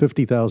became a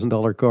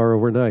 $50,000 car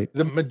overnight.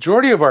 The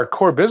majority of our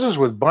core business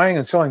was buying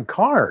and selling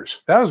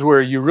cars. That was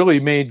where you really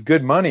made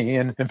good money.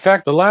 And in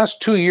fact, the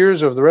last 2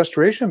 years of the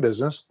restoration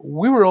business,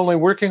 we were only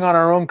working on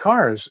our own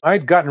cars.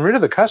 I'd gotten rid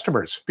of the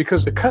customers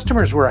because the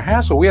customers were a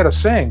hassle. We had a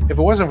saying, if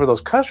it wasn't for those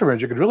customers,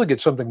 you could really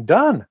get something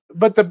done.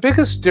 But the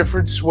biggest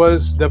difference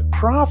was the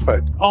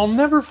profit. I'll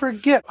never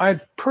forget, I'd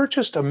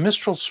purchased a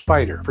Mistral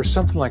Spider for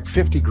something like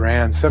 50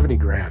 grand, 70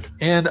 grand.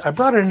 And I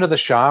brought it into the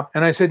shop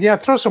and I said, yeah,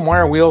 throw some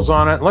wire wheels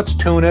on it. Let's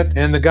tune it.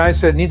 And the guy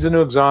said, needs a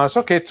new exhaust.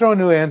 Okay, throw a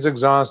new ends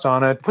exhaust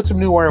on it. Put some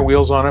new wire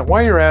wheels on it.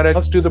 While you're at it,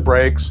 let's do the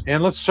brakes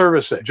and let's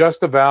service it.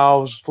 Adjust the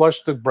valves,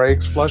 flush the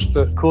brakes, flush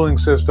the cooling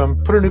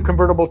system, put a new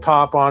convertible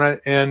top on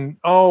it. And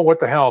oh,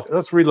 what the hell?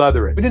 Let's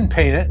re-leather it. We didn't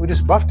paint it. We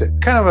just buffed it.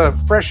 Kind of a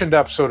freshened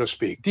up, so to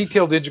speak.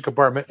 Detailed engine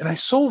compartment. And I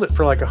sold it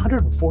for like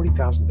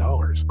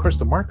 $140,000. Of course,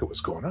 the market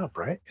was going up,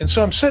 right? And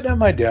so I'm sitting at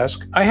my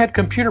desk. I had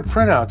computer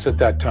printouts at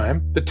that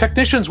time. The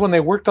technicians, when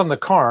they worked on the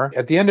car,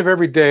 at the end of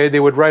every day,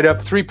 they would write up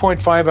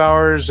 3.5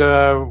 hours,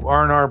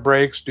 R&R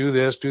breaks, do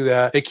this, do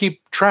that. They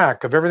keep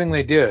track of everything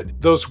they did.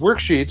 Those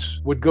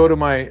worksheets would go to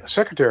my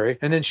secretary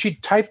and then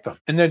she'd type them.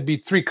 And there'd be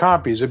 3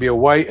 copies. There'd be a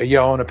white, a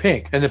yellow, and a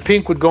pink. And the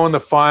pink would go in the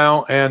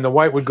file and the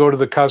white would go to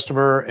the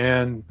customer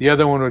and the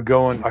other one would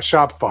go in a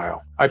shop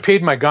file. I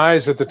paid my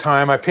guys at the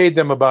time, I paid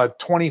them about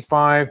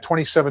 $25,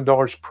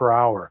 $27 per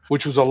hour,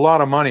 which was a lot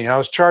of money. I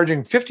was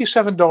charging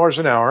 $57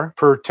 an hour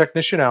per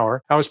technician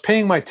hour. I was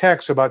paying my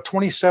techs about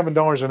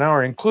 $27 an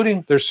hour,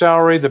 including their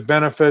salary, the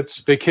benefits,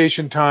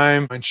 vacation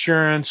time,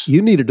 insurance.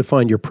 You needed to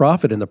find your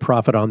profit in the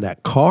profit on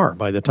that car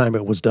by the time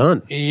it was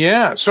done.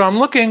 Yeah. So I'm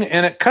looking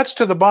and it cuts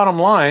to the bottom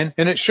line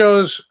and it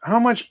shows how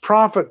much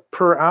profit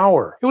per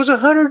hour. It was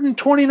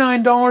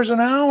 $129 an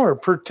hour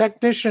per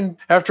technician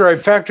after I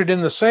factored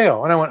in the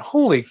sale. And I went,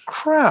 holy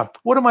crap,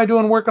 what am I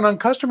doing working on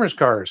customers'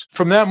 cars?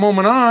 From that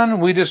moment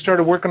on, we just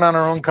started working on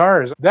our own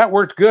cars. That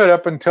worked good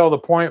up until the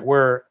point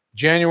where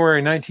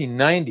January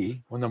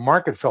 1990, when the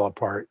market fell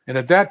apart. And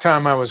at that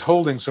time, I was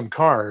holding some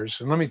cars.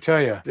 And let me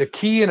tell you, the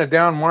key in a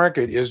down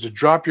market is to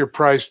drop your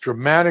price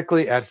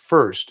dramatically at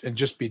first and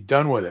just be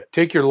done with it.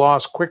 Take your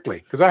loss quickly.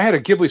 Because I had a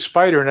Ghibli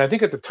Spider, and I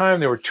think at the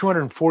time they were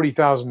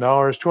 $240,000,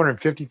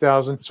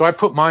 $250,000. So I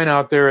put mine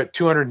out there at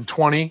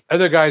 $220,000.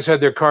 Other guys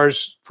had their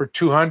cars for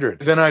 $200,000.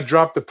 Then I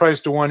dropped the price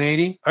to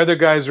 $180,000. Other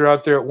guys are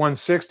out there at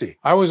 $160,000.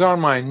 I was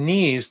on my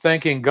knees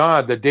thanking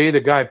God the day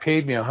the guy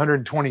paid me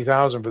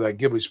 $120,000 for that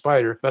Ghibli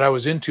Spider that I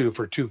was into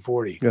for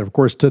 $240,000. And of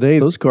course, today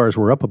those cars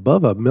were up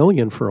above $1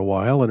 million for a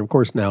while, and of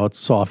course now it's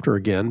softer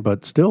again.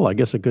 But still, I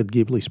guess a good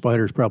Ghibli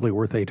Spider is probably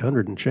worth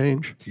 $800 and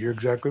change. You're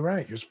exactly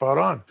right. You're spot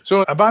on.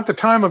 So about the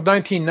time of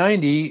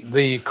 1990,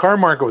 the car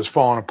market was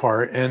falling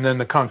apart, and then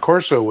the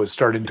Concorso was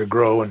starting to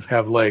grow and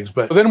have legs.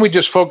 But then we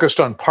just focused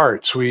on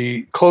parts.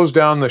 We closed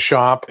down the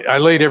shop. I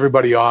laid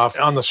everybody off.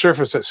 On the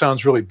surface, that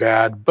sounds really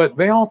bad, but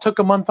they all took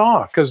a month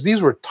off because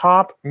these were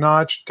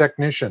top-notch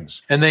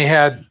technicians, and they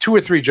had 2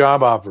 or 3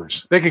 job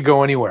offers. They could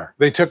go anywhere.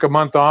 They took a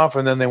month off,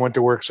 and then they went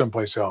to work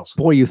someplace else.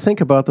 Boy, you think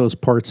about those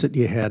parts that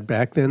you had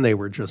back then, they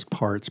were just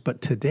parts,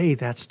 but today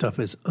that stuff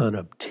is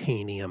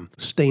unobtainium.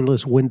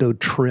 Stainless window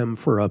trim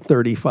for a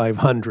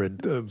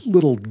 3500,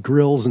 little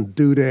grills and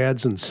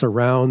doodads and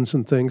surrounds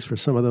and things for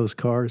some of those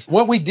cars.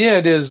 What we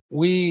did is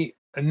we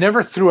I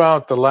never threw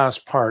out the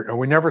last part, or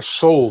we never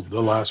sold the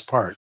last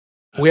part.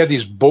 We had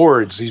these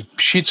boards, these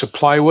sheets of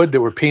plywood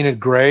that were painted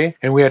gray,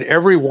 and we had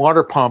every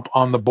water pump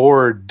on the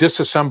board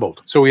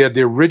disassembled. So we had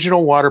the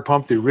original water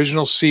pump, the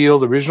original seal,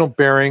 the original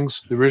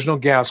bearings, the original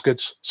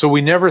gaskets. So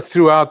we never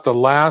threw out the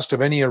last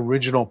of any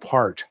original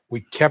part.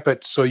 We kept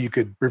it so you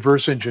could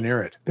reverse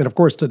engineer it. And of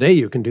course, today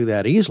you can do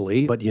that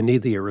easily, but you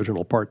need the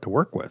original part to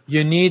work with.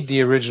 You need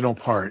the original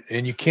part,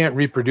 and you can't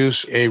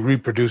reproduce a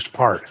reproduced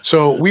part.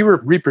 So we were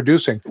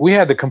reproducing. We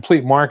had the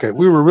complete market.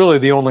 We were really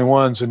the only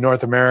ones in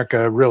North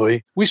America,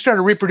 really. We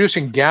started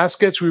reproducing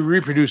gaskets. We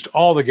reproduced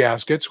all the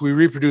gaskets. We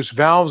reproduced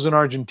valves in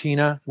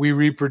Argentina. We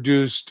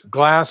reproduced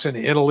glass in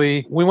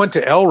Italy. We went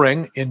to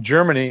L-Ring in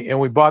Germany, and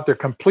we bought their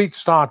complete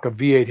stock of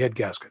V8 head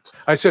gaskets.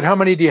 I said, how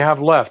many do you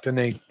have left? And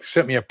they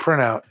sent me a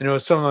printout. And it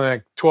was something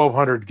like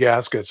 1,200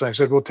 gaskets. I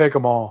said, we'll take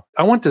them all.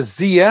 I went to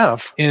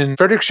ZF in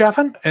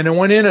Friedrichshafen, and I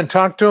went in and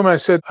talked to him. I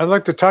said, I'd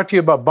like to talk to you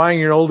about buying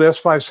your old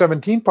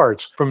S517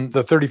 parts from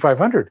the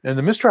 3500 and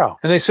the Mistral.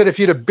 And they said, if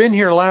you'd have been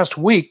here last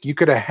week, you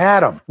could have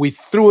had them. We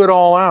threw it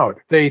all out.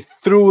 They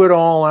threw it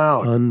all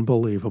out.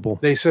 Unbelievable.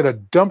 They said a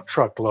dump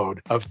truck load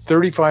of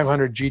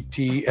 3500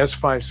 GT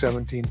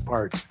S517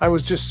 parts. I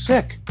was just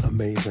sick.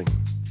 Amazing.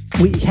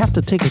 We have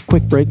to take a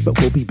quick break, but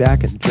we'll be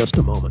back in just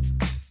a moment.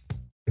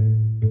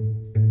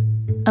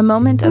 A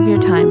Moment of Your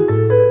Time,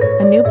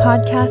 a new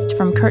podcast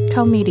from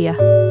Kurtco Media.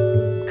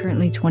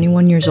 Currently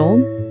 21 years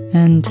old,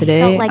 and today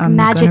I felt like I'm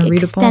magic gonna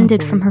read a poem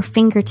extended for from you. her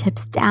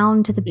fingertips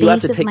down to the base of You my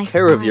have to take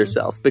care of spine.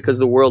 yourself because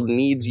the world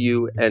needs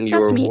you and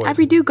Trust your me, voice.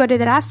 every do-gooder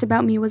that asked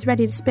about me was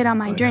ready to spit on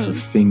my dream.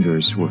 Her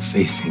fingers were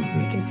facing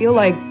me. You can feel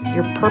like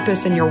your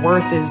purpose and your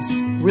worth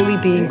is really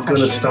being It's gonna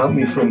questioned. stop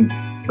me from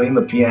playing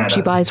the piano.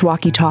 She buys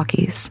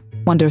walkie-talkies,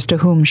 wonders to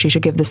whom she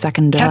should give the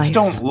second Cats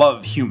device. don't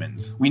love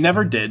humans. We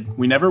never did.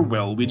 We never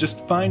will. We just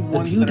find The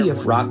ones beauty that are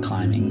of rock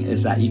climbing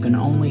is that you can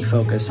only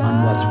focus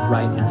on what's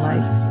right in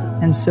front of you.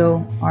 And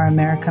so our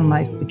American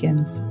life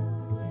begins.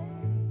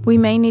 We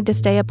may need to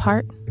stay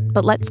apart,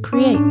 but let's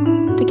create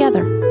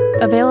together.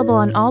 Available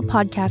on all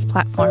podcast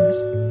platforms.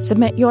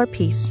 Submit your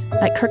piece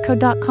at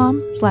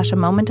kurtco.com/a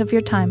moment of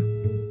your time.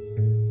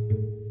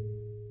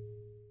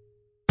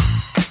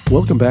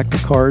 Welcome back to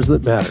Cars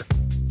That Matter.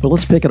 But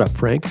let's pick it up,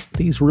 Frank.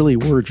 These really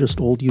were just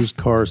old used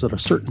cars at a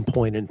certain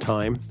point in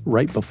time,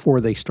 right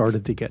before they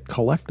started to get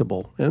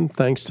collectible. And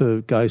thanks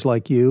to guys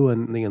like you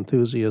and the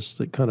enthusiasts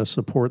that kind of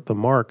support the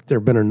mark, there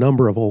have been a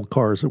number of old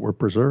cars that were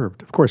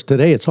preserved. Of course,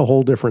 today it's a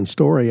whole different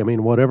story. I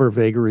mean, whatever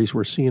vagaries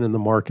we're seeing in the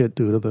market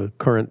due to the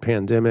current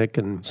pandemic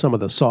and some of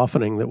the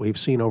softening that we've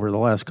seen over the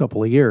last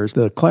couple of years,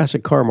 the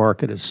classic car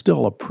market is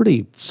still a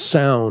pretty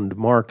sound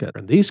market.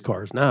 And these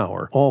cars now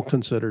are all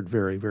considered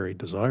very, very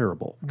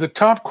desirable. The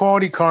top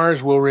quality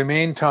cars will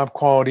remain top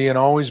quality and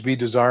always be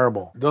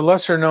desirable. The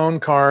lesser known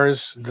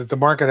cars that the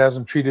market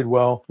hasn't treated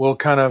well will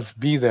kind of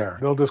be there.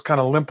 They'll just kind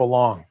of limp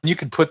along. You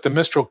could put the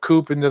Mistral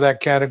Coupe into that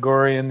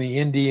category, and the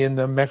Indy and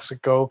the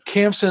Mexico.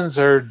 Campsons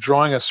are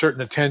drawing a certain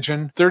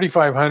attention.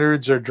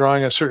 3500s are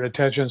drawing a certain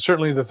attention.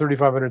 Certainly the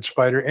 3500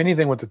 Spider,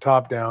 anything with the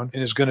top down,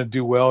 is going to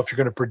do well if you're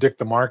going to predict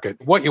the market.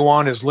 What you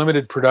want is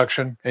limited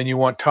production, and you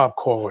want top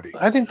quality.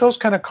 I think those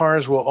kind of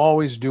cars will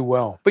always do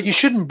well. But you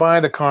shouldn't buy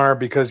the car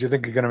because you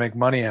think you're going to make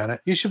money on it.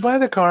 You should buy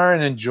the car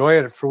and enjoy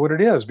it for what it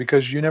is,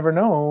 because you never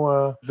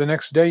know the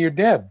next day you're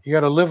dead. You got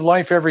to live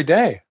life every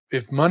day.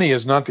 If money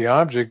is not the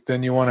object,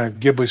 then you want a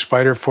Ghibli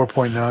Spider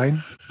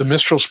 4.9, the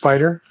Mistral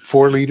Spider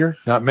 4-liter,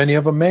 not many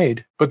of them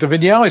made. But the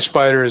Vignale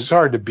Spider is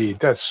hard to beat.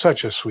 That's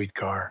such a sweet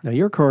car. Now,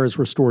 your car is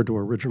restored to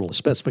original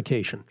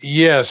specification.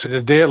 Yes,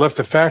 the day it left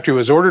the factory, it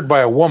was ordered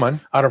by a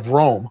woman out of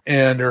Rome,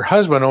 and her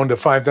husband owned a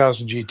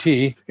 5000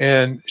 GT,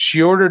 and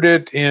she ordered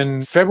it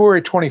in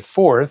February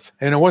 24th,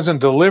 and it wasn't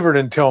delivered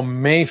until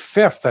May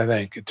 5th, I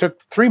think. It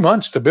took 3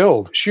 months to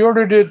build. She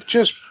ordered it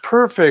just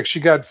perfect. She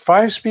got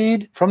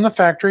 5-speed from the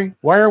factory,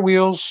 wire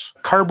wheels,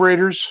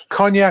 carburetors,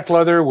 cognac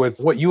leather with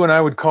what you and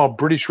I would call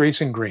British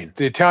racing green.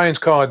 The Italians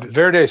call it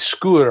verde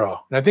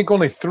scuro. And I think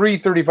only 3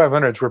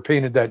 3500s were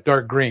painted that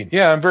dark green.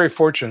 Yeah, I'm very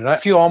fortunate. I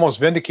feel almost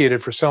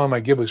vindicated for selling my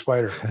Ghibli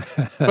Spider.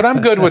 But I'm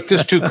good with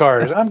just 2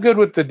 cars. I'm good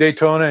with the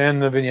Daytona and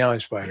the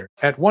Vignale Spider.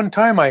 At one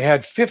time, I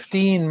had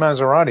 15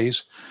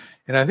 Maseratis,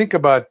 and I think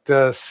about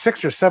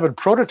 6 or 7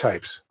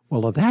 prototypes.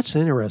 Well, now that's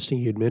interesting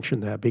you'd mention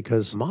that,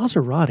 because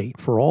Maserati,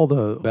 for all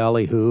the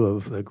ballyhoo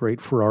of the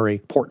great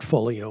Ferrari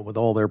portfolio with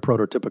all their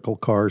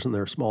prototypical cars and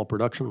their small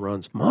production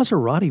runs,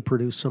 Maserati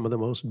produced some of the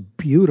most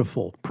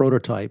beautiful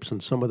prototypes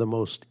and some of the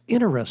most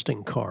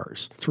interesting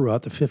cars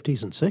throughout the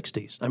 50s and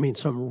 60s. I mean,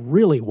 some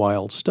really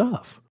wild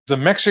stuff. The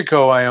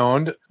Mexico I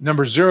owned,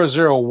 number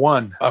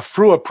 001, a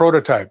Frua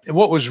prototype. And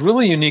what was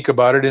really unique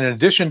about it, in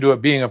addition to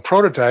it being a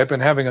prototype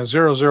and having a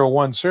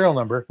 001 serial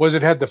number, was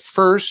it had the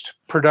first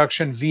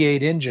production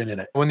V8 engine in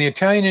it. When the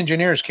Italian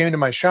engineers came to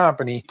my shop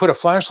and he put a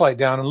flashlight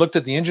down and looked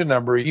at the engine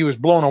number, he was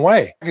blown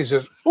away. He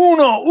says,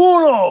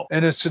 uno,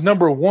 and it's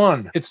number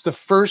 1. It's the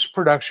first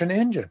production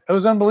engine. It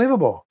was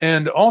unbelievable.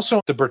 And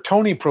also the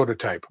Bertoni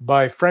prototype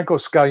by Franco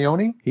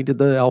Scaglione. He did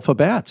the Alpha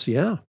Bats,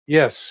 yeah.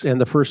 Yes. And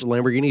the first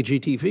Lamborghini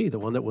GTV, the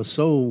one that was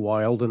so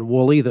wild and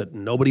woolly that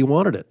nobody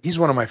wanted it. He's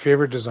one of my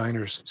favorite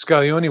designers.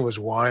 Scaglione was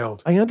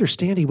wild. I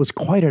understand he was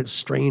quite a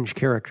strange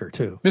character,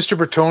 too. Mr.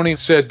 Bertoni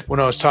said, when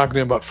I was talking to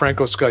him about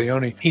Franco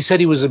Scaglione, he said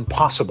he was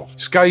impossible.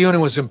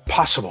 Scaglione was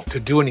impossible to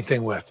do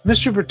anything with.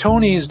 Mr.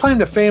 Bertoni's claim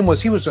to fame was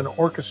he was an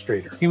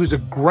orchestrator. He was a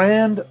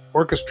grand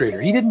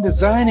orchestrator. He didn't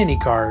design any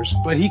cars,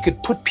 but he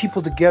could put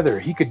people together.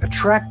 He could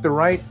attract the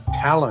right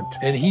talent.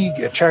 And he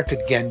attracted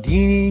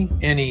Gandini,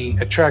 and he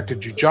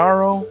attracted Giugiaro.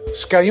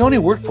 Scaglione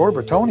worked for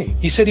Bertoni.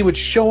 He said he would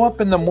show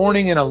up in the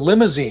morning in a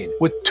limousine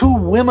with 2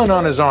 women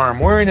on his arm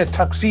wearing a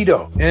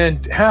tuxedo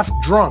and half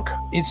drunk.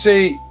 He'd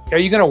say, "Are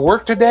you going to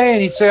work today?"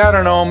 And he'd say, "I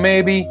don't know,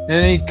 maybe."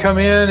 And he'd come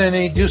in and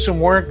he'd do some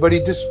work, but he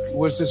just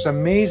was this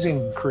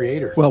amazing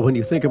creator. Well, when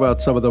you think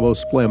about some of the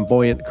most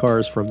flamboyant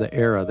cars from the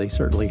era, they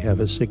certainly have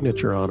his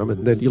signature on them.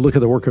 And then you look at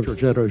the work of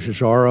Giorgetto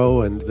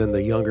Giugiaro and then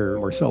the younger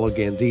Marcello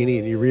Gandini,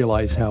 and you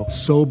realize how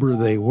sober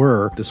they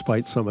were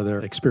despite some of their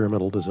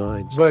experimental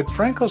designs. But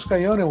Franco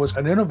Scaglione was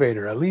an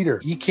innovator, a leader.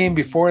 He came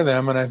before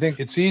them, and I think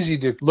it's easy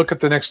to look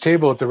at the next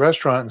table at the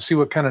restaurant and see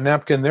what kind of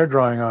napkin they're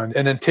drawing on,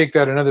 and then take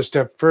that another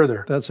step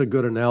further. That's a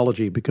good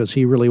analogy, because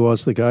he really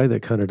was the guy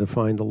that kind of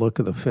defined the look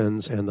of the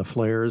fins and the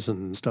flares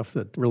and stuff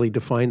that really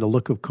defined the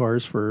look of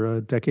cars for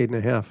a decade and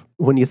a half.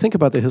 When you think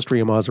about the history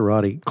of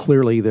Maserati,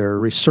 clearly their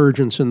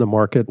resurgence in the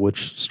market,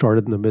 which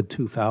started in the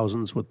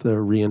mid-2000s with the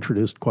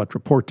reintroduced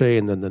Quattroporte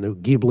and then the new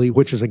Ghibli,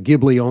 which is a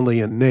Ghibli only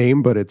in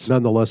name, but it's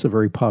nonetheless a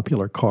very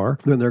popular car.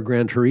 Then their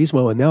Gran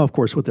Turismo, and now, of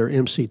course, with their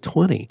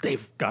MC20,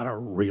 they've got a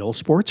real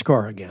sports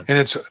car again. And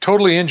it's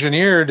totally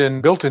engineered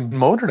and built in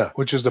Modena,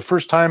 which is the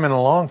first time in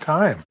a long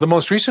time. The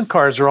most recent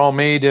cars are all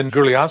made in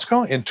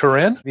Giuliasco, in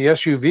Turin. The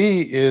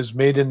SUV is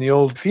made in the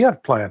old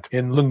Fiat plant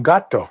in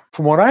Lungato.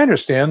 From what I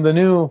understand, the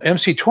new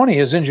MC20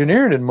 is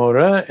engineered in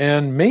Modena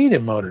and made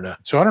in Modena.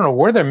 So I don't know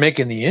where they're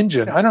making the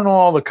engine. I don't know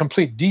all the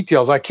complete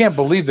details. I can't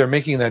believe they're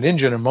making that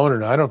engine in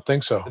Modena. I don't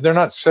think so. They're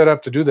not set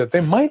up to do that.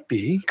 They might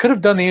be. Could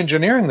have done the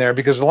engineering there,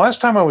 because the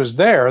last time I was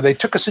there, they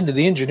took us into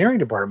the engineering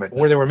department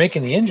where they were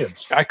making the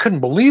engines. I couldn't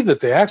believe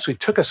that they actually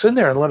took us in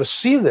there and let us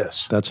see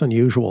this. That's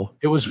unusual.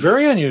 It was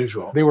very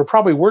unusual. They were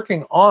probably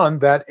working on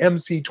that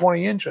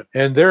MC20 engine.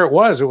 And there it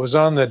was. It was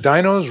on the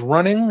dynos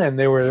running, and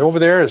they were over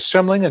there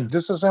assembling and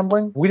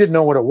disassembling. We didn't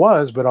know what it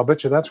was, but I'll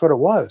bet you that's what it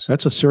was.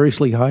 That's a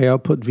seriously high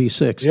output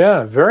V6.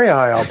 Yeah, very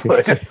high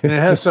output. And it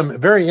has some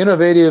very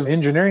innovative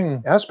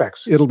engineering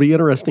aspects. It'll be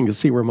interesting to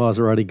see where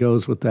Maserati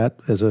goes with that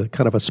as a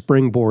kind of a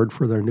springboard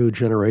for their new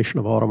generation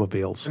of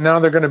automobiles. Now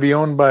they're going to be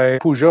owned by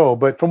Peugeot,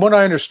 but from what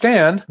I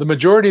understand, the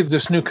majority of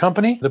this new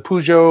company, the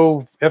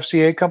Peugeot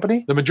FCA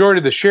company, the majority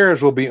of the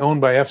shares will be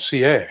owned by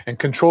FCA and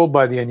controlled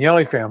by the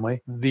Agnelli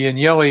family. The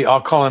Agnelli,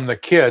 I'll call him the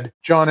kid.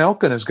 John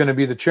Elkann is going to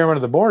be the chairman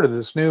of the board of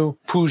this new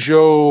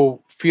Peugeot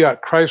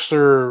Fiat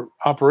Chrysler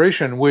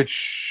operation,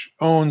 which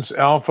owns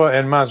Alfa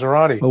and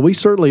Maserati. Well, we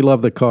certainly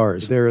love the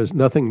cars. There is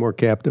nothing more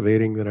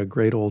captivating than a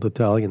great old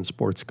Italian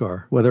sports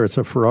car. Whether it's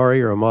a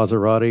Ferrari or a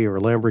Maserati or a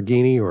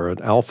Lamborghini or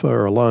an Alfa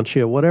or a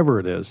Lancia, whatever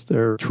it is,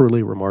 they're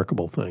truly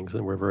remarkable things,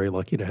 and we're very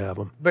lucky to have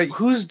them. But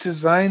who's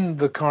designed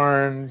the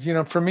car?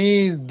 And, for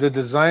me, the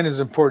design is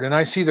important. And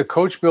I see the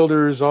coach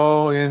builders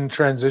all in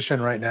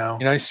transition right now.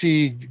 And I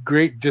see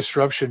great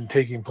disruption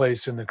taking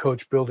place in the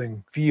coach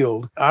building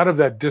field. Out of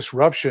that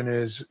disruption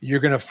is you're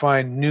going to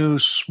find new,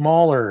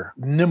 smaller,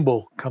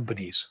 nimble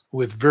companies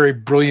with very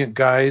brilliant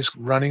guys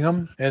running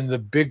them, and the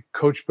big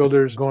coach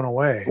builders going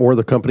away. Or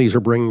the companies are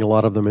bringing a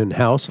lot of them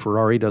in-house.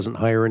 Ferrari doesn't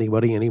hire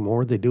anybody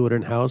anymore. They do it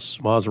in-house.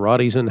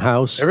 Maserati's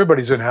in-house.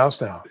 Everybody's in-house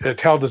now.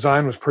 Ital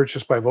Design was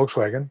purchased by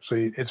Volkswagen, so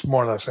it's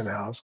more or less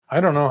in-house. I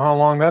don't know how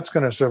long that's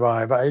going to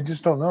survive. I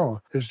just don't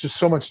know. There's just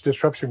so much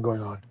disruption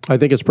going on. I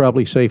think it's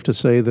probably safe to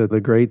say that the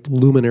great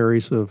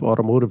luminaries of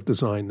automotive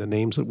design, the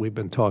names that we've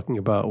been talking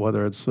about,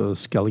 whether it's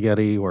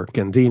Scaglietti or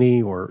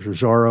Gandini or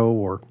Giugiaro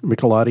or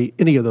Michelotti,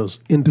 any of those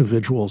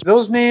individuals.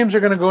 Those names are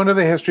going to go into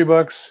the history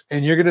books,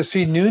 and you're going to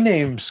see new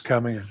names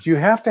coming. You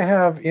have to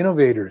have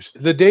innovators.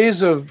 The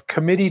days of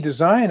committee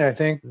design, I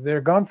think,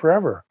 they're gone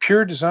forever.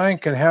 Pure design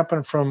can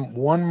happen from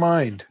one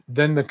mind.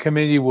 Then the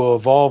committee will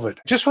evolve it.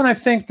 Just when I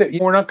think that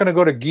we're not going to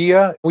go to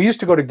Ghia, we used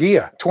to go to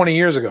Ghia 20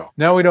 years ago.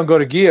 Now we don't go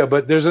to Ghia,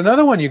 but there's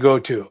another one you go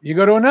to. You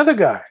go to another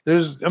guy.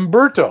 There's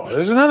Umberto.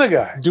 There's another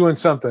guy doing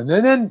something.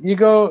 And then you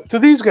go to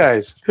these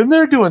guys, and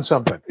they're doing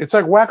something. It's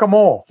like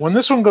whack-a-mole. When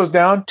this one goes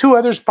down, 2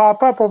 others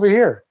pop up over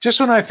here. Just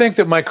when I think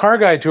that my car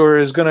guy tour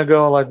is going to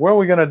go like, what are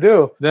we going to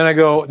do? Then I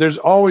go, there's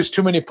always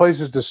too many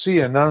places to see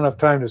and not enough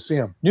time to see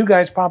them. New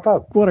guys pop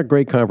up. What a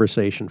great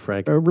conversation,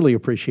 Frank. I really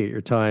appreciate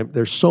your time.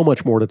 There's so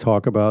much more to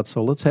talk about,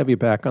 so let's have you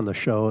back on the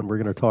show, and we're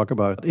going to talk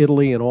about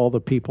Italy and all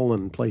the people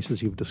and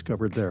places you've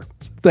discovered there.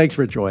 Thanks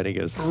for joining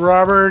us.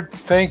 Robert,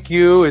 thank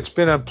you. It's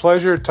been a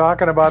pleasure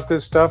talking about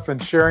this stuff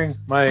and sharing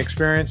my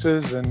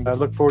experiences, and I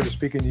look forward to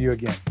speaking to you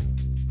again.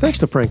 Thanks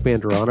to Frank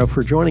Mandarano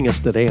for joining us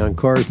today on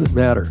Cars That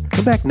Matter.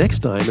 Come back next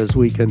time as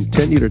we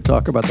continue to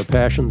talk about the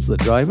passions that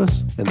drive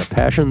us and the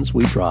passions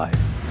we drive.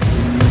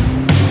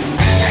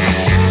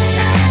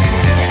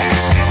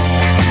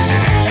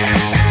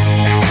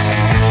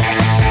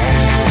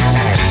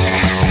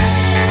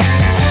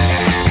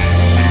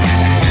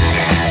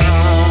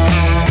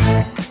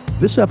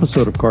 This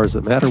episode of Cars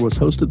That Matter was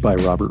hosted by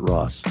Robert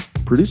Ross,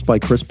 produced by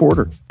Chris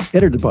Porter,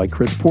 edited by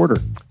Chris Porter,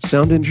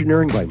 sound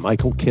engineering by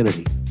Michael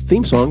Kennedy,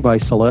 theme song by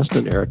Celeste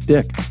and Eric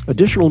Dick,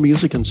 additional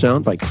music and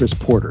sound by Chris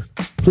Porter.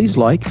 Please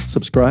like,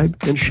 subscribe,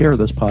 and share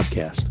this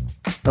podcast.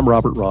 I'm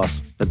Robert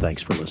Ross, and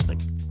thanks for listening.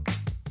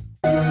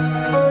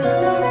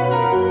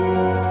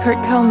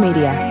 Kurtco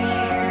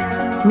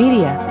Media.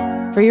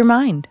 Media for your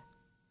mind.